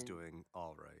hope Abby's doing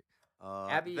all right.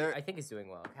 Abby, I think, is doing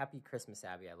well. Happy Christmas,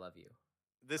 Abby. I love you.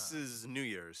 This is New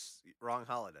Year's. Wrong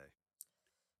holiday.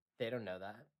 They don't know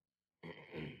that.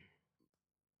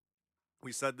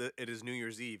 We said that it is New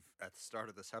Year's Eve at the start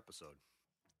of this episode.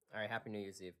 All right, Happy New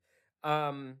Year's Eve.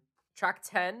 Track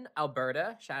 10,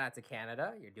 Alberta. Shout out to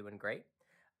Canada. You're doing great.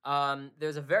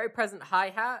 There's a very present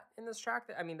hi-hat in this track.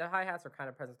 The hi-hats are kind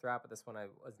of present throughout, but this one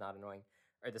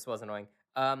this was annoying.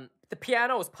 The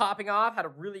piano was popping off, had a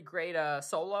really great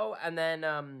solo, and then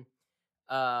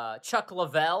Chuck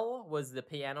Leavell was the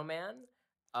piano man.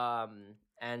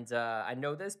 And I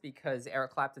know this because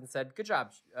Eric Clapton said, "Good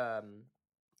job,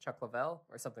 Chuck Leavell,"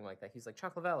 or something like that. He's like,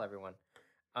 "Chuck Leavell, everyone."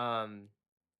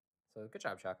 So good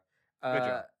job, Chuck. Good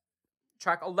job.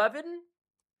 Track 11.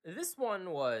 This one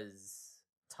was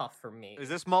tough for me. Is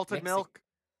this Malted Milk?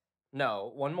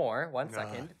 No, one more. 1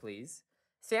 second, please.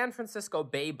 San Francisco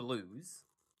Bay Blues.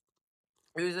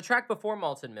 It was a track before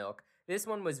Malted Milk. This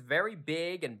one was very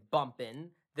big and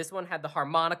bumpin'. This one had the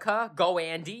harmonica. Go,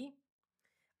 Andy.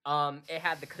 It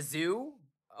had the kazoo.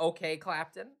 Okay,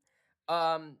 Clapton.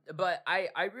 But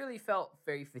I really felt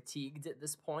very fatigued at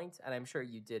this point, and I'm sure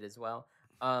you did as well.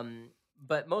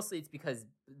 But mostly it's because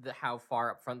how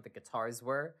far up front the guitars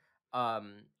were.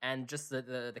 And just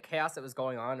the chaos that was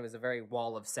going on. It was a very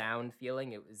wall of sound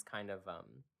feeling. It was kind of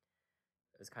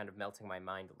melting my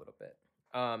mind a little bit.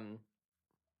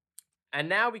 And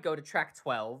now we go to track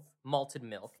 12, Malted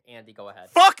Milk. Andy, go ahead.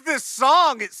 Fuck this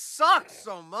song! It sucks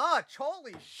so much!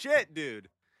 Holy shit, dude.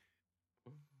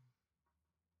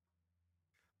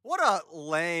 What a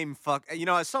lame fuck. You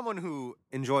know, as someone who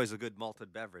enjoys a good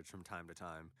malted beverage from time to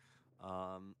time,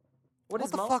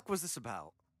 what the fuck was this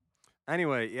about?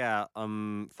 Anyway, yeah,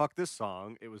 fuck this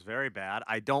song. It was very bad.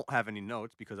 I don't have any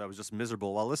notes because I was just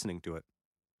miserable while listening to it.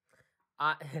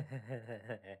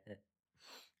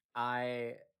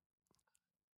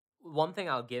 One thing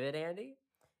I'll give it, Andy,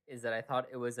 is that I thought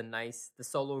it was the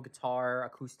solo guitar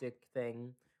acoustic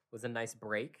thing was a nice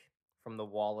break from the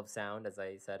wall of sound, as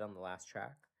I said on the last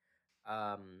track.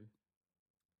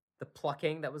 The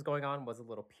plucking that was going on was a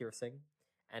little piercing,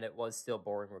 and it was still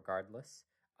boring regardless.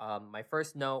 My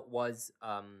first note was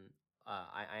I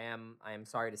am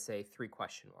sorry to say 3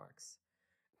 question marks.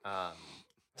 I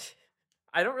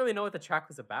don't really know what the track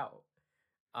was about.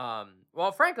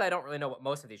 Well, frankly, I don't really know what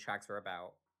most of these tracks were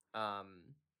about.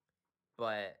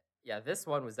 But yeah, this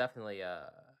one was definitely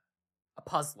a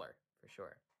puzzler for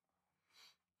sure.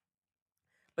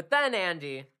 But then,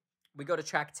 Andy, we go to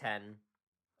track 10.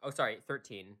 Oh, sorry,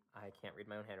 13. I can't read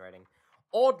my own handwriting.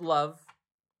 Old Love.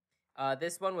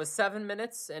 This one was 7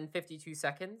 minutes and 52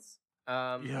 seconds.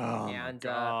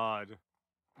 God.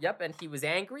 Yep, and he was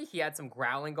angry. He had some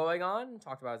growling going on.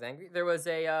 Talked about his angry. There was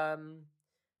a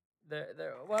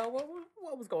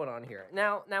what was going on here?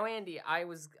 Now, Andy, I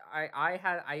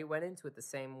went into it the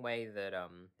same way that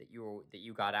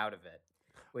you got out of it.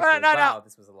 Which was, wow,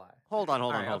 this was a lie. Hold on.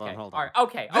 All right,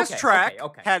 okay. This track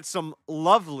had some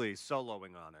lovely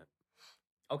soloing on it.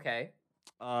 Okay.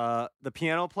 The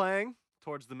piano playing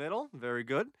towards the middle, very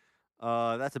good.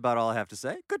 That's about all I have to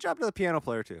say. Good job to the piano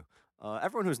player too.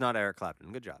 Everyone who's not Eric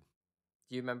Clapton, good job.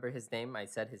 Do you remember his name? I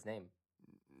said his name.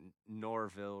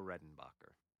 Norville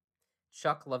Redenbacher.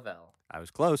 Chuck Lavelle. I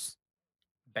was close.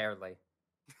 Barely.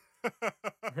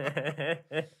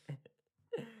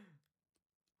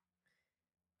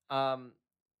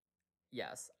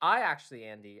 Yes.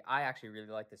 Andy, I actually really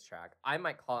like this track. I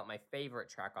might call it my favorite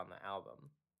track on the album.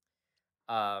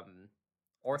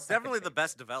 Or it's definitely the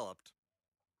best developed.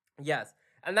 Yes.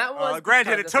 And that was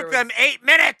granted, it took them 8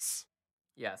 minutes.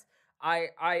 Yes.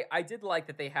 I did like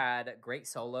that they had great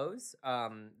solos.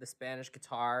 The Spanish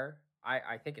guitar,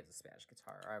 I think it's a Spanish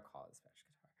guitar. I'll call it a Spanish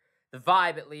guitar. The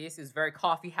vibe, at least, is very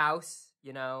coffee house,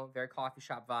 very coffee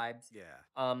shop vibes.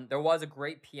 Yeah. There was a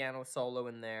great piano solo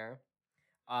in there.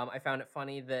 I found it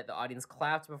funny that the audience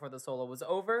clapped before the solo was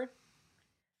over.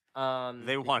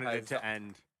 They wanted it to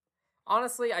end.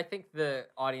 Honestly, I think the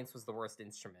audience was the worst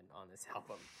instrument on this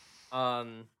album.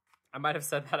 I might have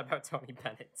said that about Tony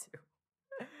Bennett too.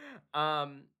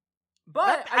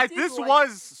 But this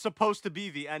was supposed to be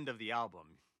the end of the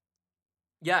album.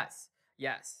 Yes.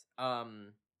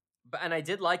 And I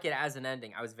did like it as an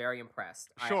ending. I was very impressed.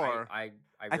 Sure. I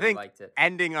really liked it.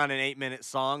 Ending on an 8-minute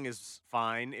song is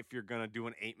fine if you're gonna do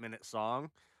an 8-minute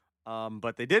song.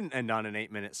 But they didn't end on an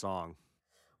 8-minute song.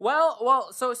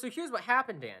 Well. So here's what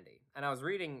happened, Andy. And I was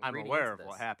reading. I'm aware of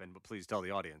what happened, but please tell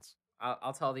the audience.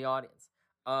 I'll tell the audience.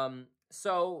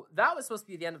 So that was supposed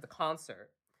to be the end of the concert,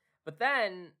 but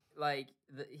then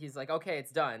he's like, okay,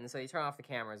 it's done. So you turn off the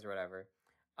cameras or whatever,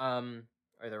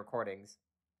 or the recordings,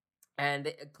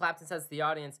 and Clapton says to the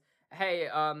audience, "Hey,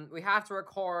 we have to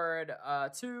record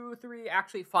 2, 3,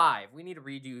 actually 5. We need to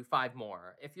redo 5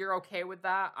 more. If you're okay with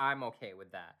that, I'm okay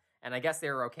with that." And I guess they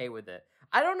were okay with it.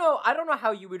 I don't know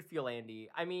how you would feel, Andy.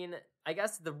 I mean, I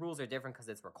guess the rules are different because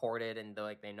it's recorded and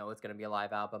they know it's gonna be a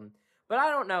live album. But I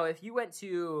don't know if you went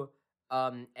to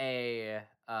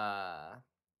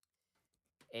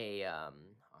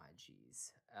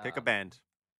pick a band.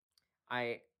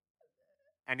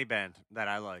 Any band that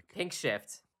I like. Pink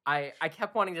Shift. I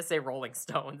kept wanting to say Rolling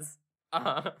Stones.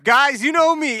 Guys, you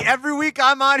know me. Every week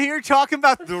I'm on here talking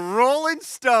about the Rolling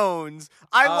Stones.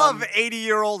 I love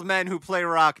 80-year-old men who play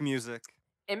rock music.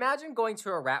 Imagine going to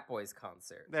a Rat Boys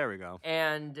concert. There we go.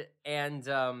 And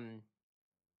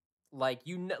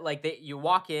you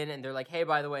walk in and they're like, "Hey,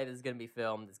 by the way, this is gonna be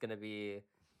filmed. It's gonna be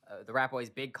the Rat Boys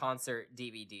big concert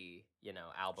DVD,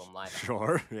 album live."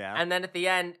 Sure, yeah. And then at the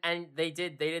end, and they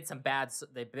did some bad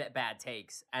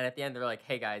takes. And at the end, they're like,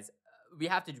 "Hey guys, we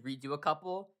have to redo a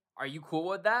couple. Are you cool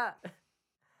with that?"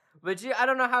 I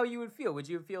don't know how you would feel. Would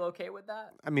you feel okay with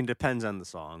that? I mean, depends on the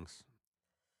songs.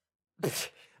 I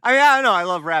mean, I don't know. I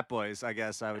love Rap Boys. I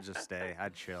guess I would just stay.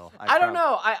 I'd chill. I don't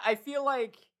know. I feel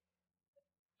like,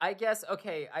 I guess,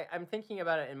 okay, I'm thinking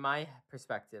about it in my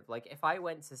perspective. Like, if I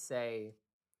went to say,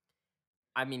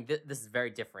 I mean, this is very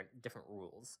different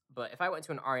rules. But if I went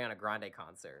to an Ariana Grande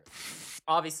concert,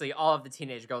 obviously all of the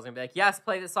teenage girls are gonna be like, yes,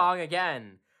 play the song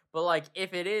again. But like,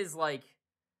 if it is like,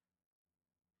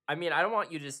 I mean, I don't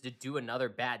want you just to do another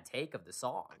bad take of the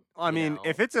song. I mean,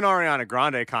 if it's an Ariana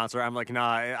Grande concert, I'm like,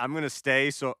 nah, I'm gonna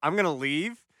stay. So I'm gonna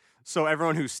leave. So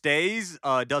everyone who stays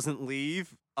doesn't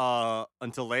leave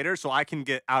until later, so I can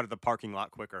get out of the parking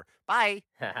lot quicker. Bye.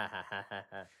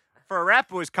 For a Rap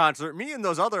Boys concert, me and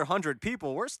those other 100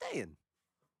 people, we're staying.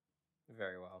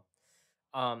 Very well.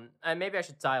 And maybe I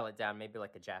should dial it down. Maybe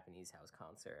like a Japanese house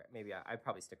concert. Maybe I'd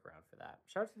probably stick around for that.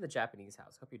 Shout out to the Japanese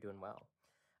house. Hope you're doing well.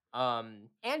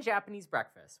 And Japanese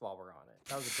breakfast while we're on it.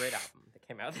 That was a great album that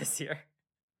came out this year.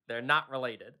 They're not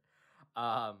related.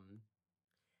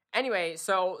 Anyway,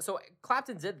 so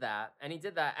Clapton did that, and he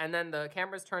did that, and then the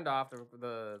cameras turned off,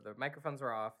 the microphones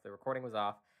were off, the recording was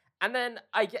off, and then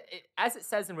as it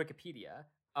says in Wikipedia,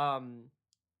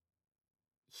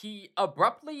 he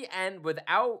abruptly and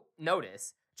without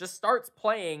notice just starts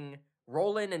playing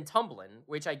 "Rollin' and Tumblin',"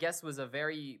 which I guess was a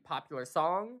very popular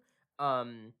song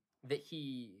that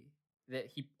he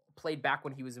played back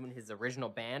when he was in his original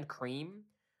band, Cream,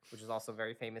 which is also a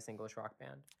very famous English rock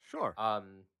band. Sure.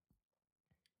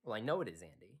 Well, I know it is,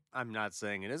 Andy. I'm not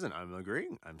saying it isn't. I'm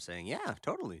agreeing. I'm saying, yeah,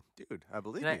 totally. Dude, I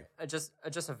believe you. Just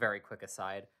a very quick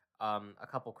aside. A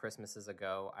couple Christmases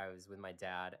ago, I was with my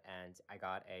dad, and I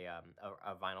got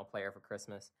a vinyl player for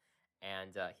Christmas.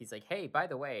 And he's like, hey, by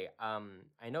the way,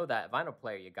 I know that vinyl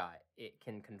player you got, it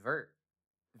can convert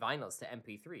vinyls to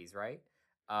MP3s, right?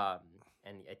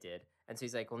 And it did. And so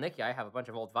he's like, well, Nikki, I have a bunch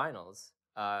of old vinyls.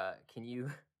 Can you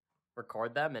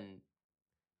record them and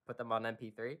put them on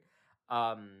MP3?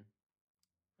 And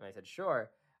I said,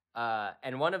 sure.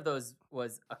 And one of those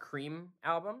was a Cream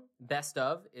album, Best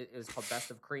of. It was called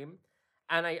Best of Cream.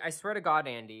 And I swear to God,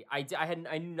 Andy,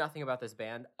 I knew nothing about this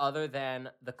band other than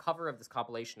the cover of this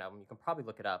compilation album. You can probably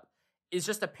look it up. Is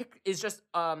just the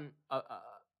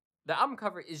album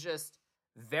cover is just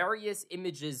various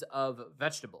images of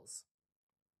vegetables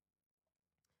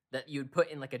that you'd put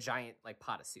in like a giant like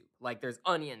pot of soup. Like there's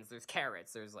onions, there's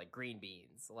carrots, there's like green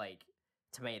beans, like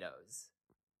tomatoes.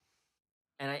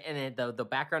 And the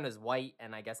background is white,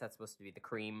 and I guess that's supposed to be the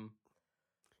cream.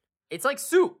 It's like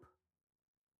soup.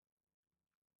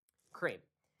 Cream.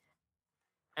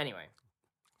 Anyway.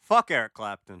 Fuck Eric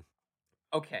Clapton.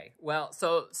 Okay. Well,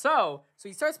 so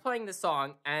he starts playing this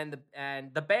song, and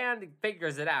the band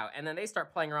figures it out, and then they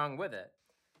start playing along with it.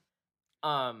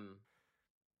 And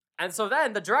so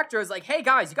then the director is like, "Hey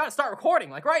guys, you got to start recording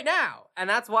like right now." And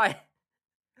that's why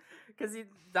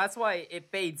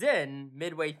it fades in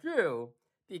midway through,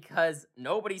 because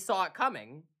nobody saw it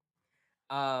coming.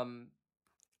 And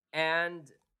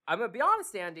I'm gonna be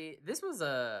honest, Andy,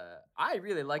 I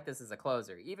really like this as a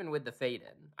closer, even with the fade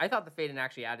in. I thought the fade in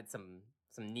actually added some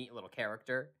neat little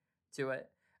character to it.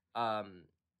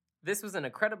 This was an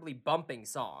incredibly bumping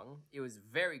song. It was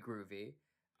very groovy.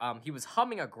 He was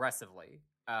humming aggressively.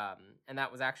 And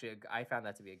that was actually, I found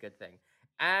that to be a good thing.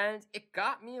 And it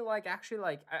got me I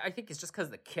think it's just because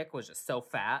the kick was just so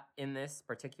fat in this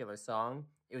particular song.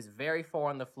 It was very four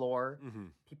on the floor. Mm-hmm.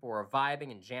 People were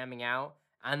vibing and jamming out.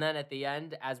 And then at the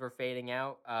end, as we're fading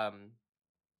out,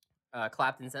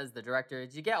 Clapton says, the director,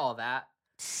 did you get all that?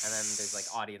 And then there's like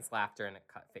audience laughter, and it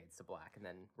fades to black, and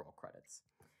then roll credits.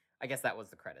 I guess that was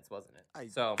the credits, wasn't it?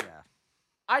 Yeah.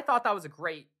 I thought that was a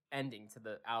great ending to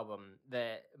the album,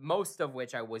 that most of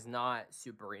which I was not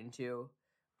super into.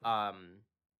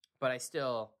 But I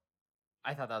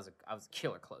thought that was a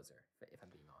killer closer, if I'm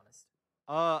being honest.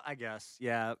 I guess,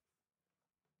 yeah.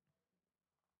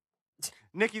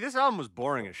 Nikki, this album was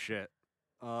boring as shit.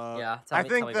 Yeah, I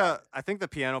think the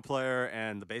piano player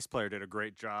and the bass player did a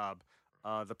great job.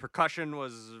 The percussion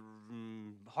was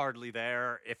hardly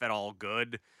there, if at all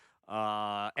good.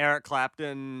 Eric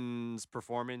Clapton's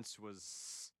performance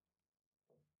was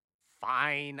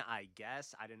fine, I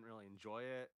guess. I didn't really enjoy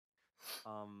it.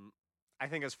 I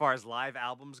think as far as live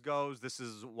albums goes, this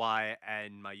is why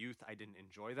in my youth I didn't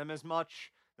enjoy them as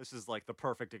much. This is like the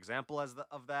perfect example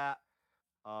of that.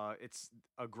 It's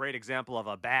a great example of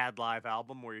a bad live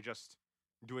album where you're just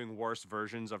doing worse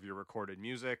versions of your recorded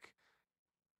music.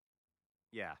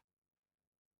 Yeah.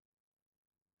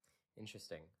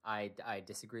 Interesting. I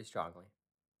disagree strongly.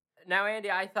 Now, Andy,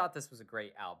 I thought this was a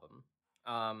great album.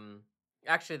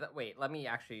 Actually, wait, let me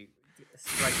actually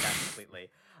strike that completely.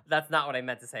 That's not what I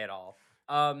meant to say at all.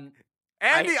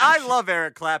 Andy, I love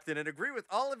Eric Clapton and agree with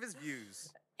all of his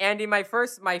views. Andy, my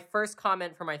first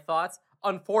comment for my thoughts,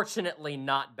 unfortunately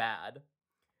not bad.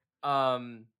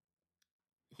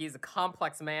 He's a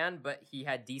complex man, but he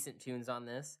had decent tunes on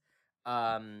this.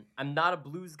 I'm not a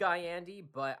blues guy, Andy,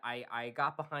 but I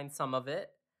got behind some of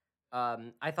it.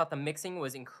 I thought the mixing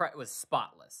was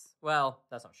spotless. Well,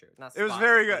 that's not true. Not it was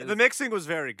very good. The mixing was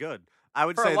very good. I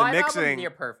would say the mixing album, near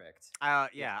perfect.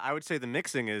 Yeah, I would say the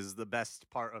mixing is the best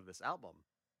part of this album.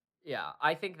 Yeah,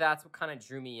 I think that's what kind of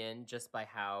drew me in, just by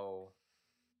how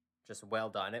just well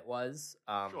done it was.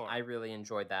 Sure. I really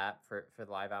enjoyed that for the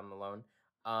live album alone.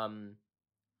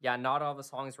 Yeah, not all the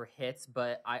songs were hits,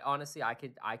 but I honestly,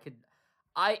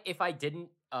 if I didn't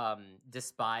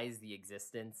despise the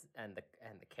existence and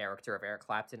the character of Eric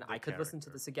Clapton, I could listen to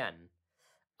this again.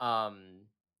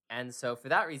 And so for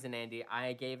that reason, Andy,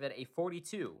 I gave it a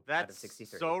 42 out of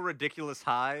 63. So ridiculously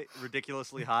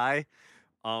high.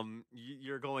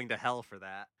 You're going to hell for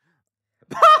that.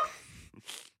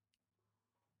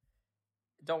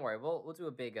 Don't worry, we'll do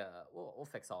a big we'll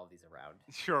fix all of these around.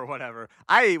 Sure, whatever.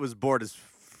 I was bored as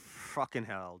fucking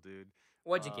hell, dude.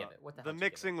 What'd you give it? What the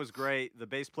mixing was great. The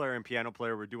bass player and piano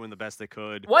player were doing the best they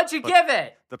could. What'd you give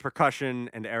it? The percussion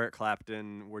and Eric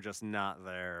Clapton were just not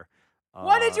there.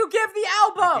 What did you give the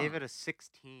album? I gave it a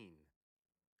 16.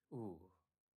 Ooh.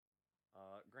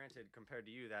 Granted, compared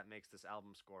to you, that makes this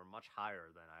album score much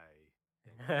higher than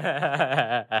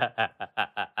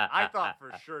I thought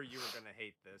for sure you were gonna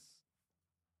hate this.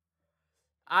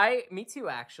 Me too,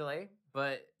 actually,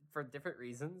 but for different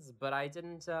reasons. But I did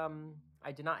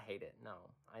not hate it. No,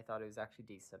 I thought it was actually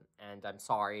decent, and I'm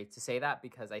sorry to say that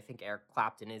because I think Eric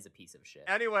Clapton is a piece of shit.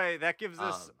 Anyway, that gives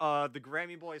us the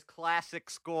Grammy Boys classic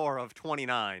score of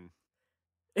 29.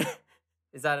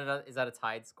 Is that a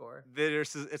tied score?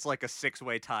 It's like a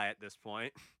 6-way tie at this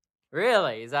point.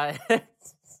 Really? Is that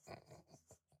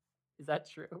is that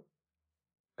true?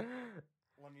 Hold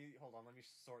on. Let me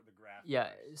sort the graph. Yeah,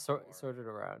 sort it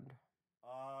around.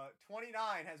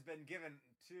 29 has been given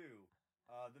to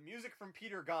the music from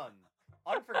Peter Gunn,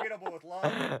 Unforgettable with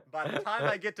Love, By the Time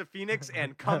I Get to Phoenix,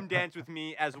 and Come Dance With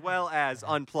Me, as well as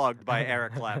Unplugged by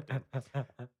Eric Clapton.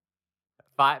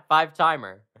 Five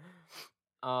timer.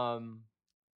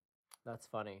 That's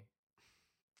funny.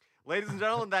 Ladies and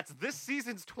gentlemen, that's this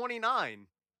season's 29.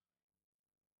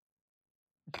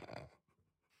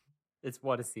 It's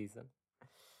what a season.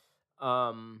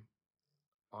 On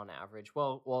average.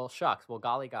 Well, shucks. Well,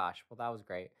 golly gosh. Well, that was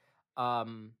great.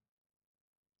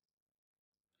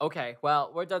 Okay,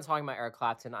 well, we're done talking about Eric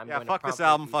Clapton. Fuck this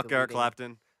album. Fuck Eric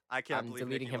Clapton. I can't believe I'm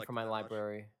deleting him from my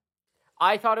library. Much.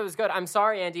 I thought it was good. I'm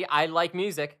sorry, Andy. I like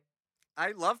music.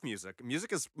 I love music.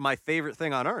 Music is my favorite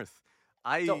thing on earth.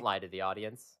 Don't lie to the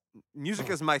audience. Music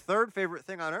is my third favorite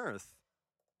thing on earth.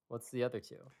 What's the other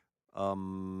two?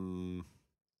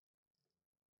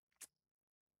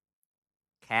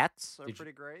 Cats are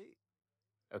pretty great.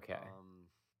 Okay.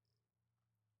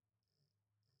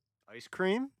 Ice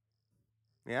cream?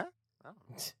 Yeah? Oh.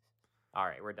 All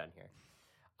right, we're done here.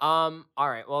 All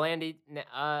right. Well, Andy,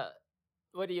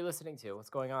 what are you listening to? What's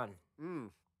going on?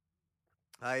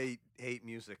 I hate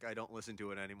music. I don't listen to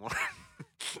it anymore.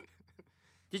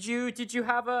 Did you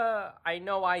have I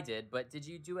know I did, but did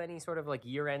you do any sort of like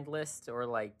year-end list, or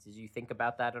like did you think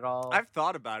about that at all? I've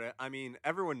thought about it. I mean,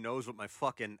 everyone knows what my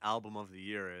fucking album of the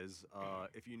year is.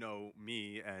 If you know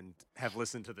me and have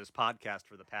listened to this podcast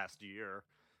for the past year,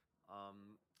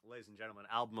 ladies and gentlemen,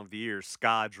 album of the year,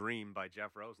 Ska Dream by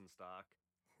Jeff Rosenstock.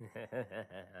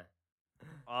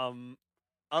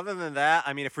 Other than that,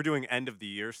 I mean, if we're doing end of the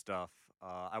year stuff,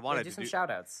 I wanted to do some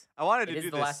shout-outs. I wanted to do this. It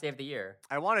is the last day of the year.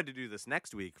 I wanted to do this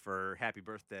next week for Happy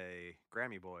Birthday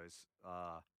Grammy Boys.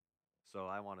 So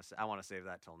I want to save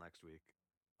that till next week.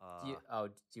 Do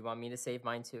you want me to save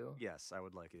mine too? Yes, I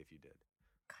would like it if you did.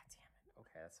 God damn it.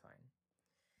 Okay, that's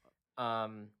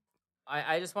fine.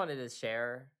 I just wanted to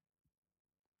share.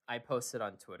 I posted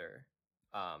on Twitter,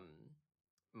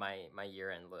 my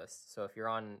year-end list. So if you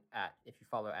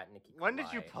follow at Nikki, when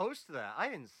did you post that? I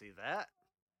didn't see that.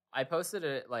 I posted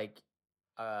it I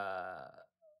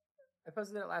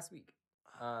posted it last week.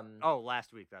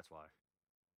 Last week. That's why.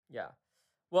 Yeah.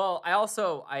 Well,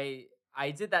 I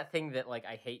did that thing that like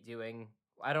I hate doing.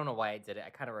 I don't know why I did it.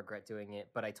 I kind of regret doing it,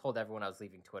 but I told everyone I was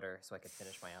leaving Twitter so I could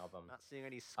finish my album. Not seeing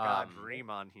any Ska Dream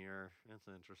on here. That's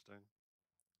interesting.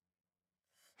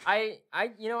 I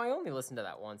only listened to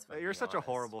that once. You're such a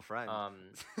horrible friend.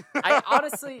 I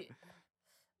honestly,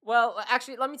 Well,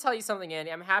 actually, let me tell you something,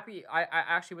 Andy. I'm happy. I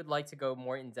actually would like to go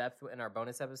more in depth in our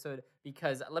bonus episode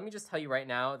because let me just tell you right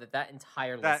now that that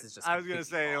entire list That is just I was gonna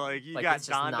completely say, wrong. like, you Like, it's got just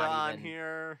Donda not on even.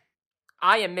 here.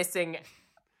 I am missing.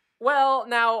 Well,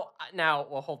 now,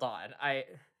 well, hold on.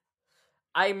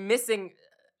 I'm missing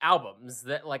albums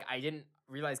that like I didn't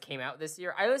realize came out this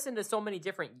year. I listened to so many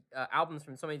different albums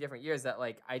from so many different years that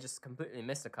like I just completely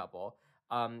missed a couple.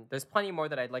 There's plenty more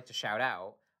that I'd like to shout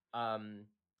out. Um,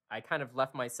 I kind of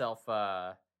left myself.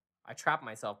 I trapped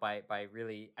myself by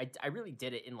really. I really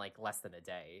did it in like less than a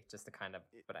day, just to kind of.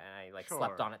 But I like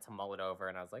slept Sure. on it to mull it over,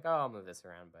 and I was like, oh, I'll move this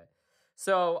around. But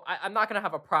so I'm not gonna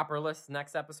have a proper list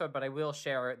next episode, but I will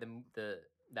share the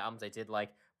albums I did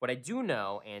like. What I do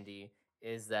know, Andy,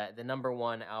 is that the number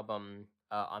one album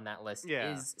on that list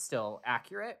Yeah. is still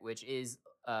accurate, which is,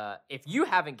 if you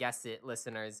haven't guessed it,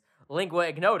 listeners,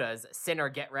 Lingua Ignota's Sinner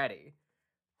Get Ready.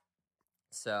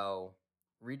 So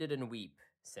read it and weep,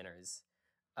 sinners.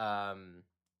 Um,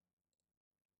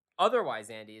 Otherwise,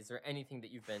 Andy, is there anything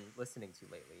that you've been listening to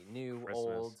lately? New, Christmas.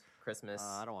 old, Christmas,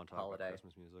 I don't want to talk about holiday?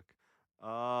 Christmas music.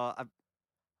 I've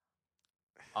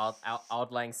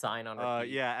Auld Lang Syne on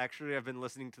repeat. yeah, actually, I've been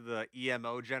listening to the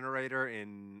EMO generator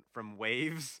in from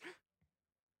Waves.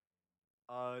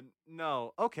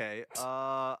 No, okay.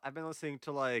 I've been listening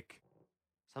to like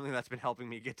something that's been helping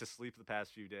me get to sleep the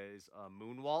past few days.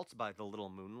 Moon Waltz by the Little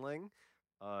Moonling.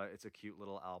 It's a cute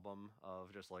little album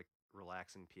of just like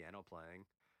relaxing piano playing.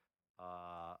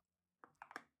 Uh,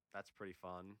 that's pretty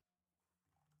fun.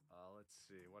 Let's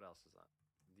see what else is on.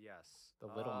 Yes. The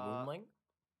Little Moonling?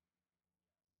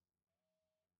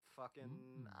 Fucking.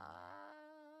 Mm.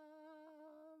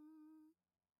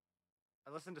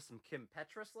 I listened to some Kim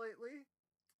Petras lately.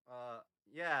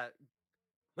 Yeah,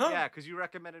 yeah, because you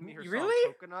recommended me her song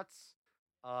Really? "Coconuts."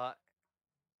 I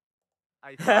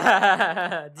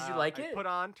thought Did you like I it? put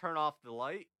on "Turn Off the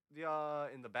Light"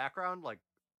 in the background like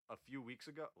a few weeks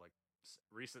ago, like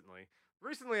recently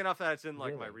enough that it's in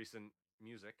like my Really? recent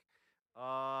music.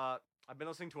 I've been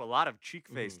listening to a lot of Cheek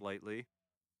Face Mhm. lately.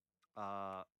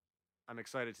 Uh, I'm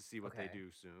excited to see what they Okay.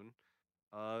 do soon.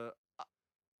 Uh,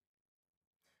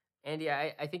 Andy,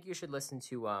 I think you should listen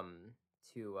to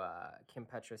Kim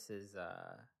Petras's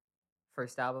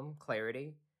first album,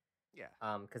 Clarity. yeah.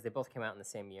 Because they both came out in the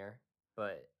same year.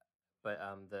 But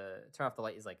the Turn Off the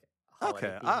Light is like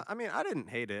holiday Okay. themed. I mean, I didn't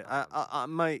hate it. Um I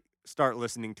might start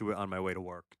listening to it on my way to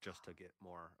work just to get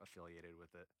more affiliated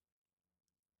with it.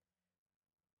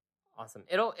 Awesome.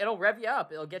 It'll rev you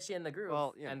up. It'll get you in the groove.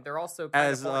 Well, And they're also kind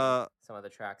of as boring, some of the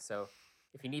tracks. So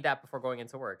if you need that before going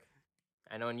into work.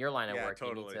 I know in your line of yeah, work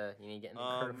totally. you need to get in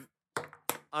the groove.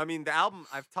 I mean, the album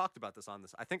I've talked about this on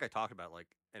this. I think I talked about it,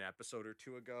 like an episode or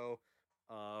two ago.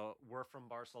 We're from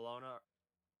Barcelona,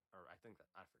 or I think that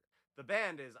I forget. The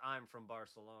band is I'm from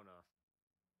Barcelona.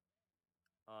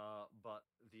 But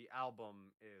the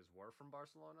album is We're from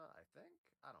Barcelona. I think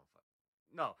I don't.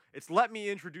 No, it's Let Me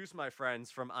Introduce My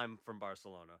Friends from I'm from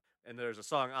Barcelona, and there's a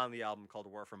song on the album called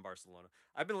We're from Barcelona.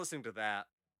 I've been listening to that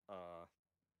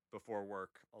before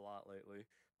work a lot lately.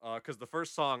 Because the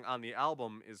first song on the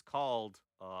album is called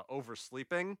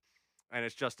Oversleeping, and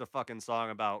it's just a fucking song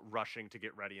about rushing to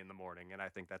get ready in the morning, and I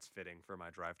think that's fitting for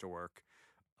my drive to work.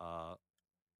 Uh,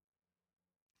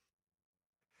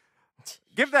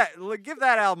 give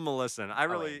that album a listen.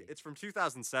 Oh, Andy. It's from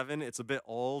 2007. It's a bit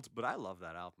old, but I love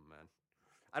that album, man.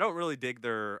 I don't really dig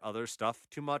their other stuff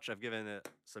too much. I've given it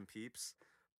some peeps.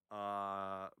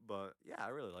 But yeah, I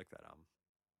really like that album.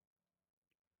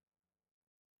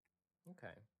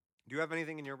 Okay. Do you have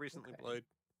anything in your recently Okay. played?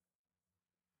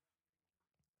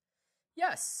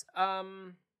 Yes.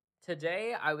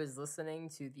 Today I was listening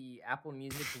to the Apple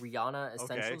Music Rihanna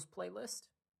Essentials playlist.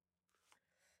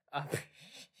 Uh,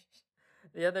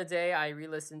 the other day I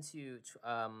re-listened to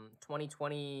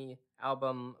 2020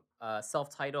 album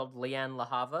self-titled Leanne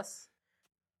LaHavas.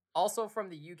 Also from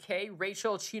the UK,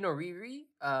 Rachel Chinoriri.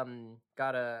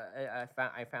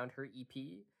 I found her EP.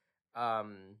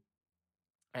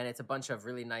 And it's a bunch of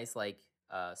really nice like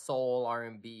soul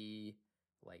R&B,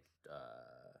 like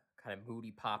kind of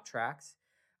moody pop tracks.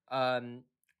 Um,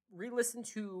 Re-listen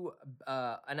to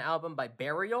an album by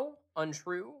Burial,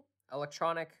 Untrue,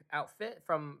 electronic outfit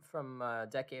from a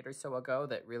decade or so ago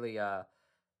that really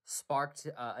sparked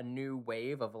a new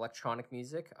wave of electronic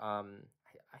music. I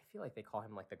feel like they call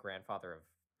him like the grandfather of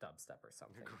dubstep or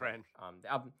something.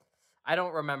 The album, I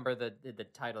don't remember the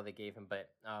title they gave him, but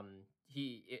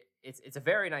it's a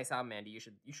very nice album, Andy.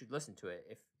 You should listen to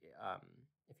it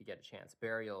if you get a chance.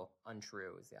 Burial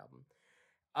Untrue is the album.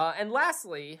 And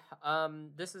lastly,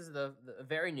 this is the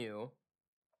very new,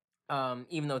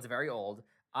 even though it's very old.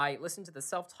 I listened to the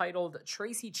self-titled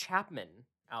Tracy Chapman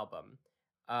album.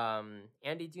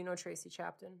 Andy, do you know Tracy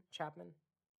Chapman?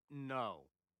 No.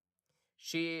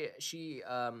 She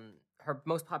her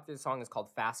most popular song is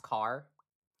called Fast Car.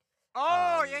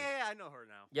 Oh, Um, yeah, I know her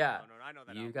now. yeah. No, I know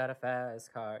that You album. got a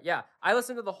fast car. Yeah, I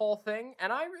listened to the whole thing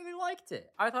and I really liked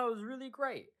it. I thought it was really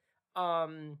great. I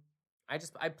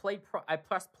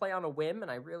pressed play on a whim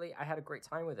and I had a great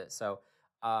time with it. So,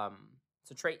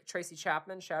 Tracy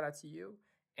Chapman, shout out to you.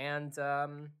 And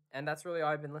that's really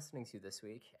all I've been listening to this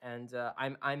week. And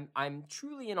I'm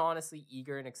truly and honestly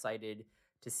eager and excited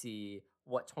to see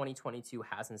what 2022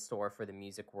 has in store for the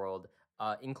music world,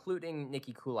 including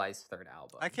Nicki Kulai's third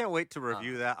album. I can't wait to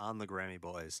review that on the Grammy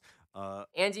Boys.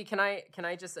 Andy, can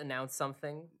I just announce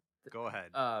something? Go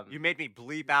ahead. You made me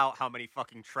bleep out how many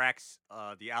fucking tracks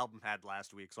the album had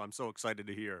last week, so I'm so excited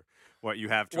to hear what you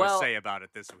have to say about it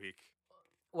this week.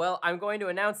 Well, I'm going to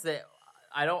announce that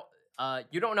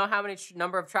you don't know how many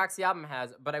number of tracks the album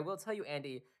has, but I will tell you,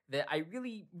 Andy, that I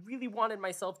really, really wanted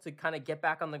myself to kind of get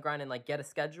back on the grind and like get a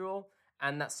schedule,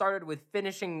 and that started with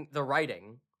finishing the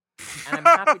writing. And I'm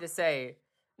happy to say,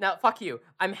 now fuck you.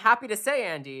 I'm happy to say,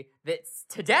 Andy, that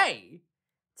today,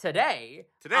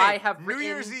 I have New written,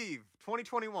 Year's Eve,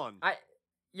 2021.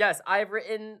 I've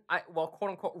written, quote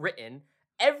unquote, written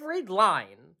every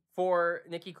line for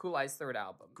Nicki Kulai's third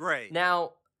album. Great.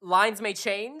 Now, lines may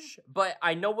change, but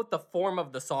I know what the form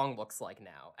of the song looks like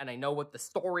now, and I know what the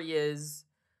story is.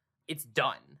 It's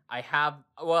done.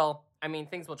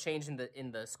 Things will change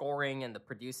in the scoring and the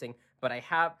producing, but I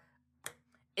have.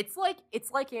 It's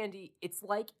like Andy. It's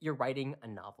like you're writing a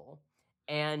novel,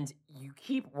 and you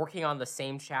keep working on the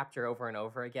same chapter over and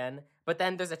over again. But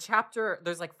then there's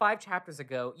like 5 chapters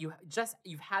ago.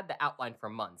 You've had the outline for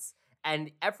months, and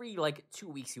every like 2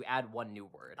 weeks you add one new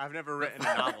word. I've never written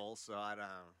a novel, so I don't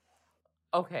know.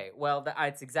 Okay, well,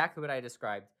 it's exactly what I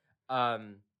described. But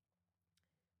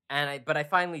I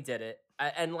finally did it,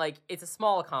 and like it's a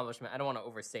small accomplishment. I don't want to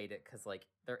overstate it because like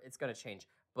it's gonna change.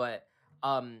 But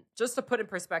just to put in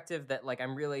perspective that like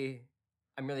I'm really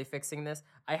fixing this.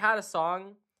 I had a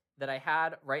song that I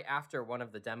had right after one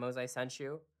of the demos I sent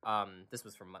you. This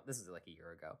is like a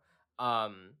year ago.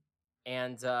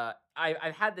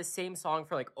 I've had this same song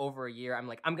for like over a year. I'm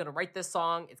like, I'm gonna write this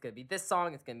song. It's gonna be this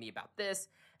song. It's gonna be about this.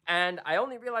 And I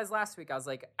only realized last week, I was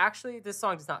like, actually, this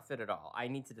song does not fit at all. I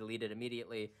need to delete it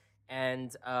immediately.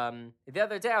 And the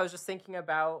other day, I was just thinking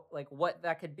about like what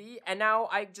that could be. And now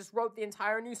I just wrote the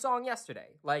entire new song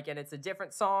yesterday. Like, and it's a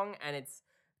different song, and it's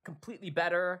completely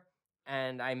better.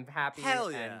 And I'm happy.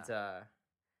 Hell yeah!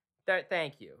 And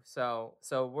thank you. So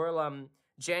we're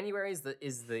January is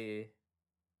the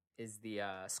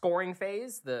scoring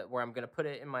phase, where I'm gonna put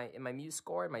it in my muse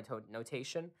score, in my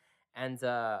notation. And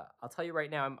I'll tell you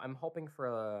right now, I'm hoping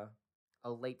for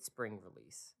a late spring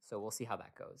release. So we'll see how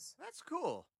that goes. That's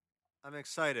cool. I'm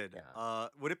excited. Yeah.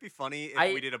 Would it be funny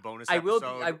if we did a bonus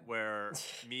episode where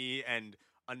me and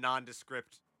a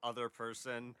nondescript other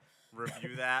person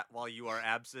review that while you are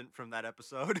absent from that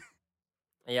episode?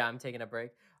 Yeah, I'm taking a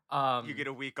break. You get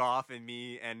a week off, and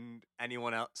me and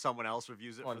someone else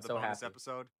reviews it for the bonus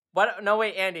episode. What? No,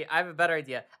 wait, Andy. I have a better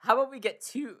idea. How about we get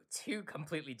two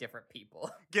completely different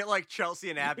people? Get like Chelsea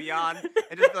and Abby on,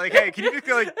 and just be like, "Hey, can you just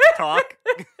like talk?"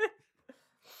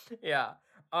 Yeah.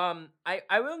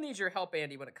 I will need your help,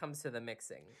 Andy, when it comes to the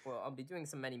mixing. Well, I'll be doing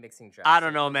many mixing tracks. I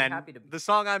don't know, man. The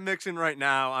song I'm mixing right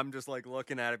now, I'm just like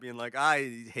looking at it, being like,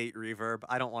 I hate reverb.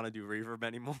 I don't want to do reverb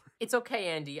anymore. It's okay,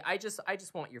 Andy. I just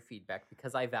want your feedback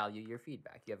because I value your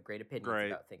feedback. You have great opinions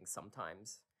about things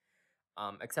sometimes.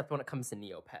 Except when it comes to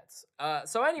Neopets.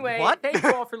 So anyway, thank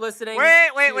you all for listening. Wait.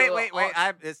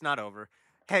 It's not over.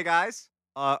 Hey guys,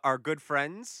 our good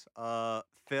friends,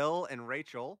 Phil and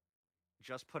Rachel,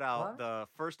 just put out the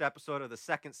first episode of the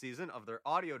second season of their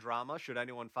audio drama. If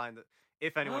anyone finds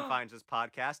this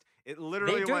podcast, it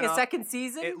literally they're doing a second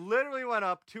season. It literally went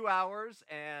up 2 hours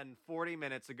and 40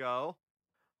 minutes ago.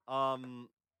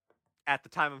 At the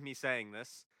time of me saying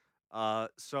this,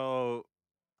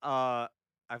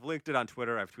 I've linked it on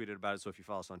Twitter. I've tweeted about it, so if you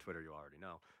follow us on Twitter, you already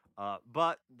know.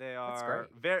 But they are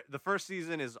the first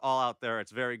season is all out there.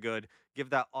 It's very good. Give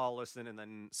that all a listen, and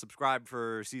then subscribe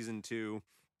for season 2.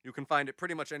 You can find it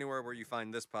pretty much anywhere where you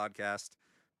find this podcast.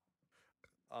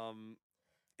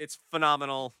 It's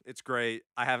phenomenal. It's great.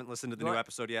 I haven't listened to the new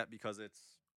episode yet because it's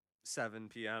 7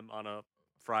 p.m. on a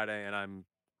Friday, and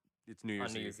it's New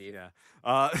Year's Eve. Yeah.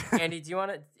 Andy, do you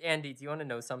want to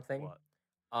know something?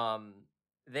 What?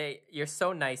 You're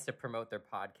so nice to promote their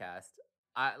podcast.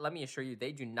 Let me assure you,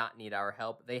 they do not need our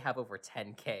help. They have over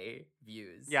 10K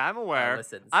views. Yeah, I'm aware.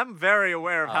 Listens. I'm very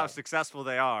aware of how successful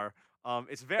they are.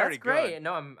 It's very That's good. great.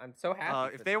 No, I'm so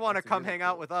happy. If For they them. want to That's come really hang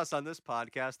out cool. with us on this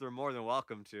podcast, they're more than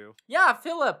welcome to. Yeah,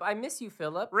 Philip. I miss you,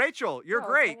 Philip. Rachel, you're Yeah,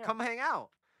 let's great. hang out. Come hang out.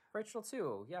 Rachel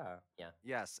too. Yeah, yeah.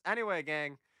 Yes. Anyway,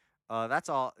 gang, that's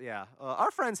all. Yeah,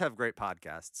 our friends have great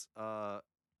podcasts.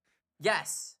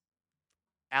 Yes.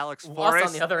 Alex Us, on the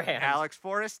Forrest. other hand, Alex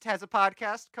Forrest has a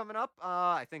podcast coming up.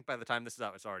 I think by the time this is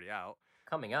out, it's already out.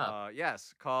 coming up.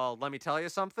 Yes, called "Let Me Tell You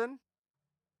Something."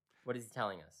 What is he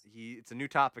telling us? It's a new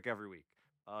topic every week.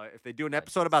 If they do an Oh,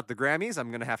 episode jeez. about the Grammys, I'm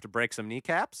gonna have to break some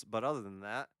kneecaps. But other than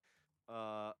that,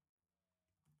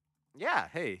 yeah,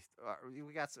 hey,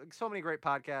 we got so many great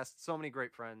podcasts, so many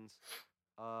great friends.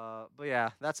 But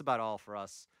yeah, that's about all for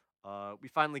us. We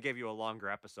finally gave you a longer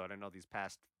episode. I know these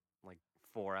past like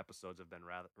 4 episodes have been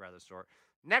rather short.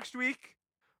 Next week,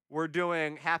 we're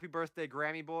doing Happy Birthday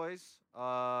Grammy Boys.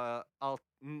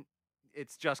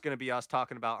 It's just gonna be us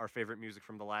talking about our favorite music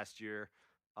from the last year.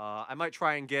 I might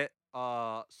try and get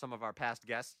some of our past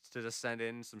guests to just send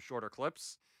in some shorter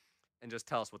clips and just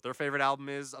tell us what their favorite album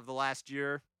is of the last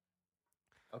year.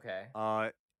 Okay.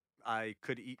 I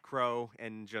could eat crow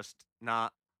and just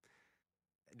not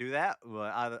do that.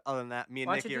 But other than that, me and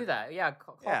Why don't Nikki you are do that? Yeah,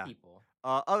 call yeah. people.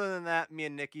 Other than that, me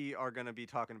and Nikki are gonna be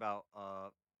talking about.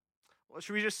 Well,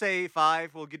 should we just say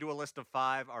 5? We'll do a list of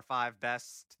 5, our 5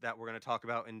 best that we're gonna talk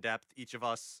about in depth. Each of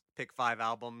us pick 5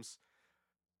 albums.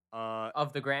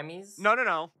 Of the Grammys? No.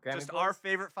 Grammy Just our Boys?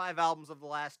 favorite 5 albums of the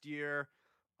last year.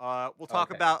 We'll talk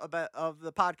Okay. about a bit of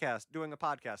the podcast, doing a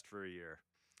podcast for a year.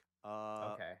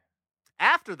 Okay.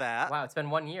 After that, Wow, it's been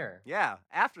 1 year. yeah.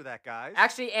 After that, guys.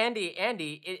 Actually, Andy,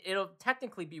 it'll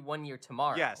technically be 1 year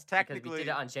tomorrow. Yes, because technically. we did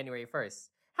it on January 1st.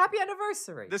 Happy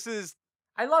anniversary! This is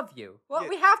I love you. Well, yeah,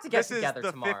 we have to get this together is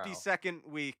the tomorrow. 52nd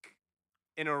week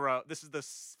in a row. This is the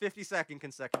 52nd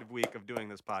consecutive week of doing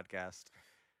this podcast.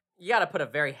 You got to put a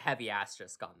very heavy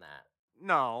asterisk on that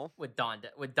No, with Donda.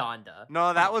 With Donda.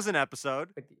 no, that Come was on. an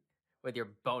episode. With your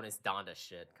bonus Donda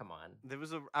shit. Come on.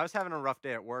 I was having a rough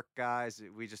day at work, guys.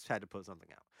 We just had to put something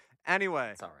out.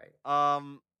 Anyway, It's all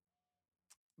right.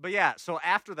 but yeah, so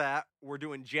after that, we're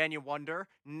doing Janu Wonder.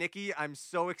 Nikki, I'm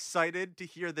so excited to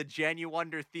hear the Janu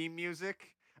Wonder theme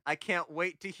music. I can't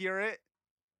wait to hear it.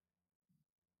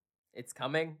 It's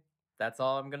coming. That's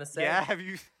all I'm gonna say. Yeah, have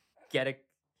you? Get it.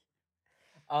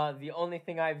 The only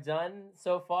thing I've done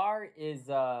so far is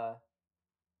I've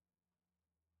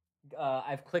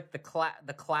clicked the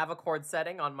clavichord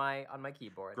setting on my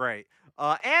keyboard. Great.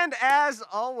 And as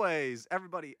always,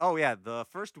 everybody. Oh yeah, the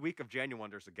first week of Janu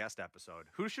Wonder is a guest episode.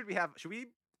 Who should we have? Should we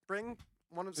bring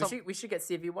one of some? We should get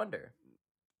Stevie Wonder.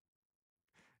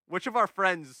 Which of our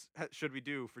friends should we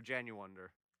do for Janu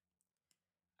Wonder?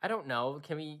 I don't know.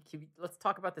 Can we let's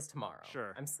talk about this tomorrow.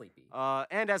 Sure. I'm sleepy.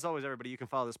 And as always, everybody, you can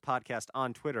follow this podcast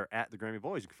on Twitter at The Grammy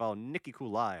Boys. You can follow Nikki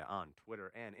Kulai on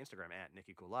Twitter and Instagram at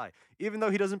Nikki Kulai. Even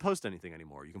though he doesn't post anything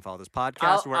anymore, you can follow this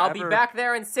podcast wherever. I'll be back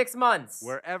there in 6 months.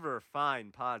 Wherever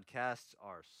fine podcasts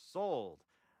are sold.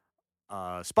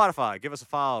 Spotify, give us a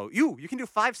follow. You can do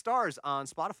 5 stars on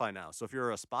Spotify now. So if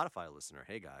you're a Spotify listener,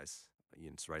 hey guys,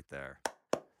 it's right there.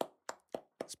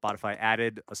 Spotify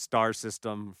added a star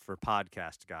system for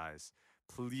podcast guys.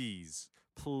 Please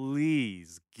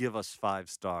give us 5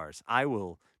 stars. I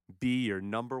will be your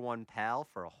number 1 pal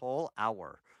for a whole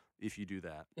hour if you do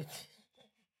that. It's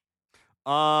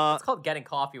called getting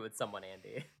coffee with someone,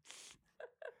 Andy.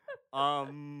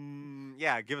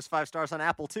 Yeah, give us 5 stars on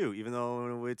Apple too, even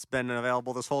though it's been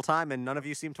available this whole time and none of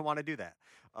you seem to want to do that.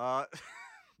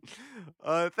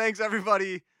 Thanks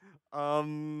everybody.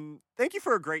 Thank you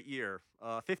for a great year.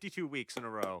 52 weeks in a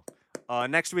row.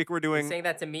 Next week we're doing. You saying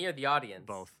that to me or the audience?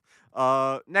 Both.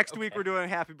 Next week we're doing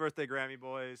Happy Birthday Grammy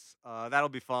Boys. That'll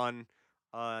be fun.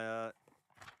 Yeah,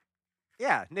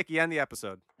 Nikki, end the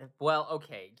episode. Well,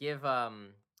 okay. Give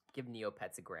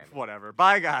Neopets a Grammy. Whatever.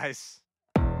 Bye, guys.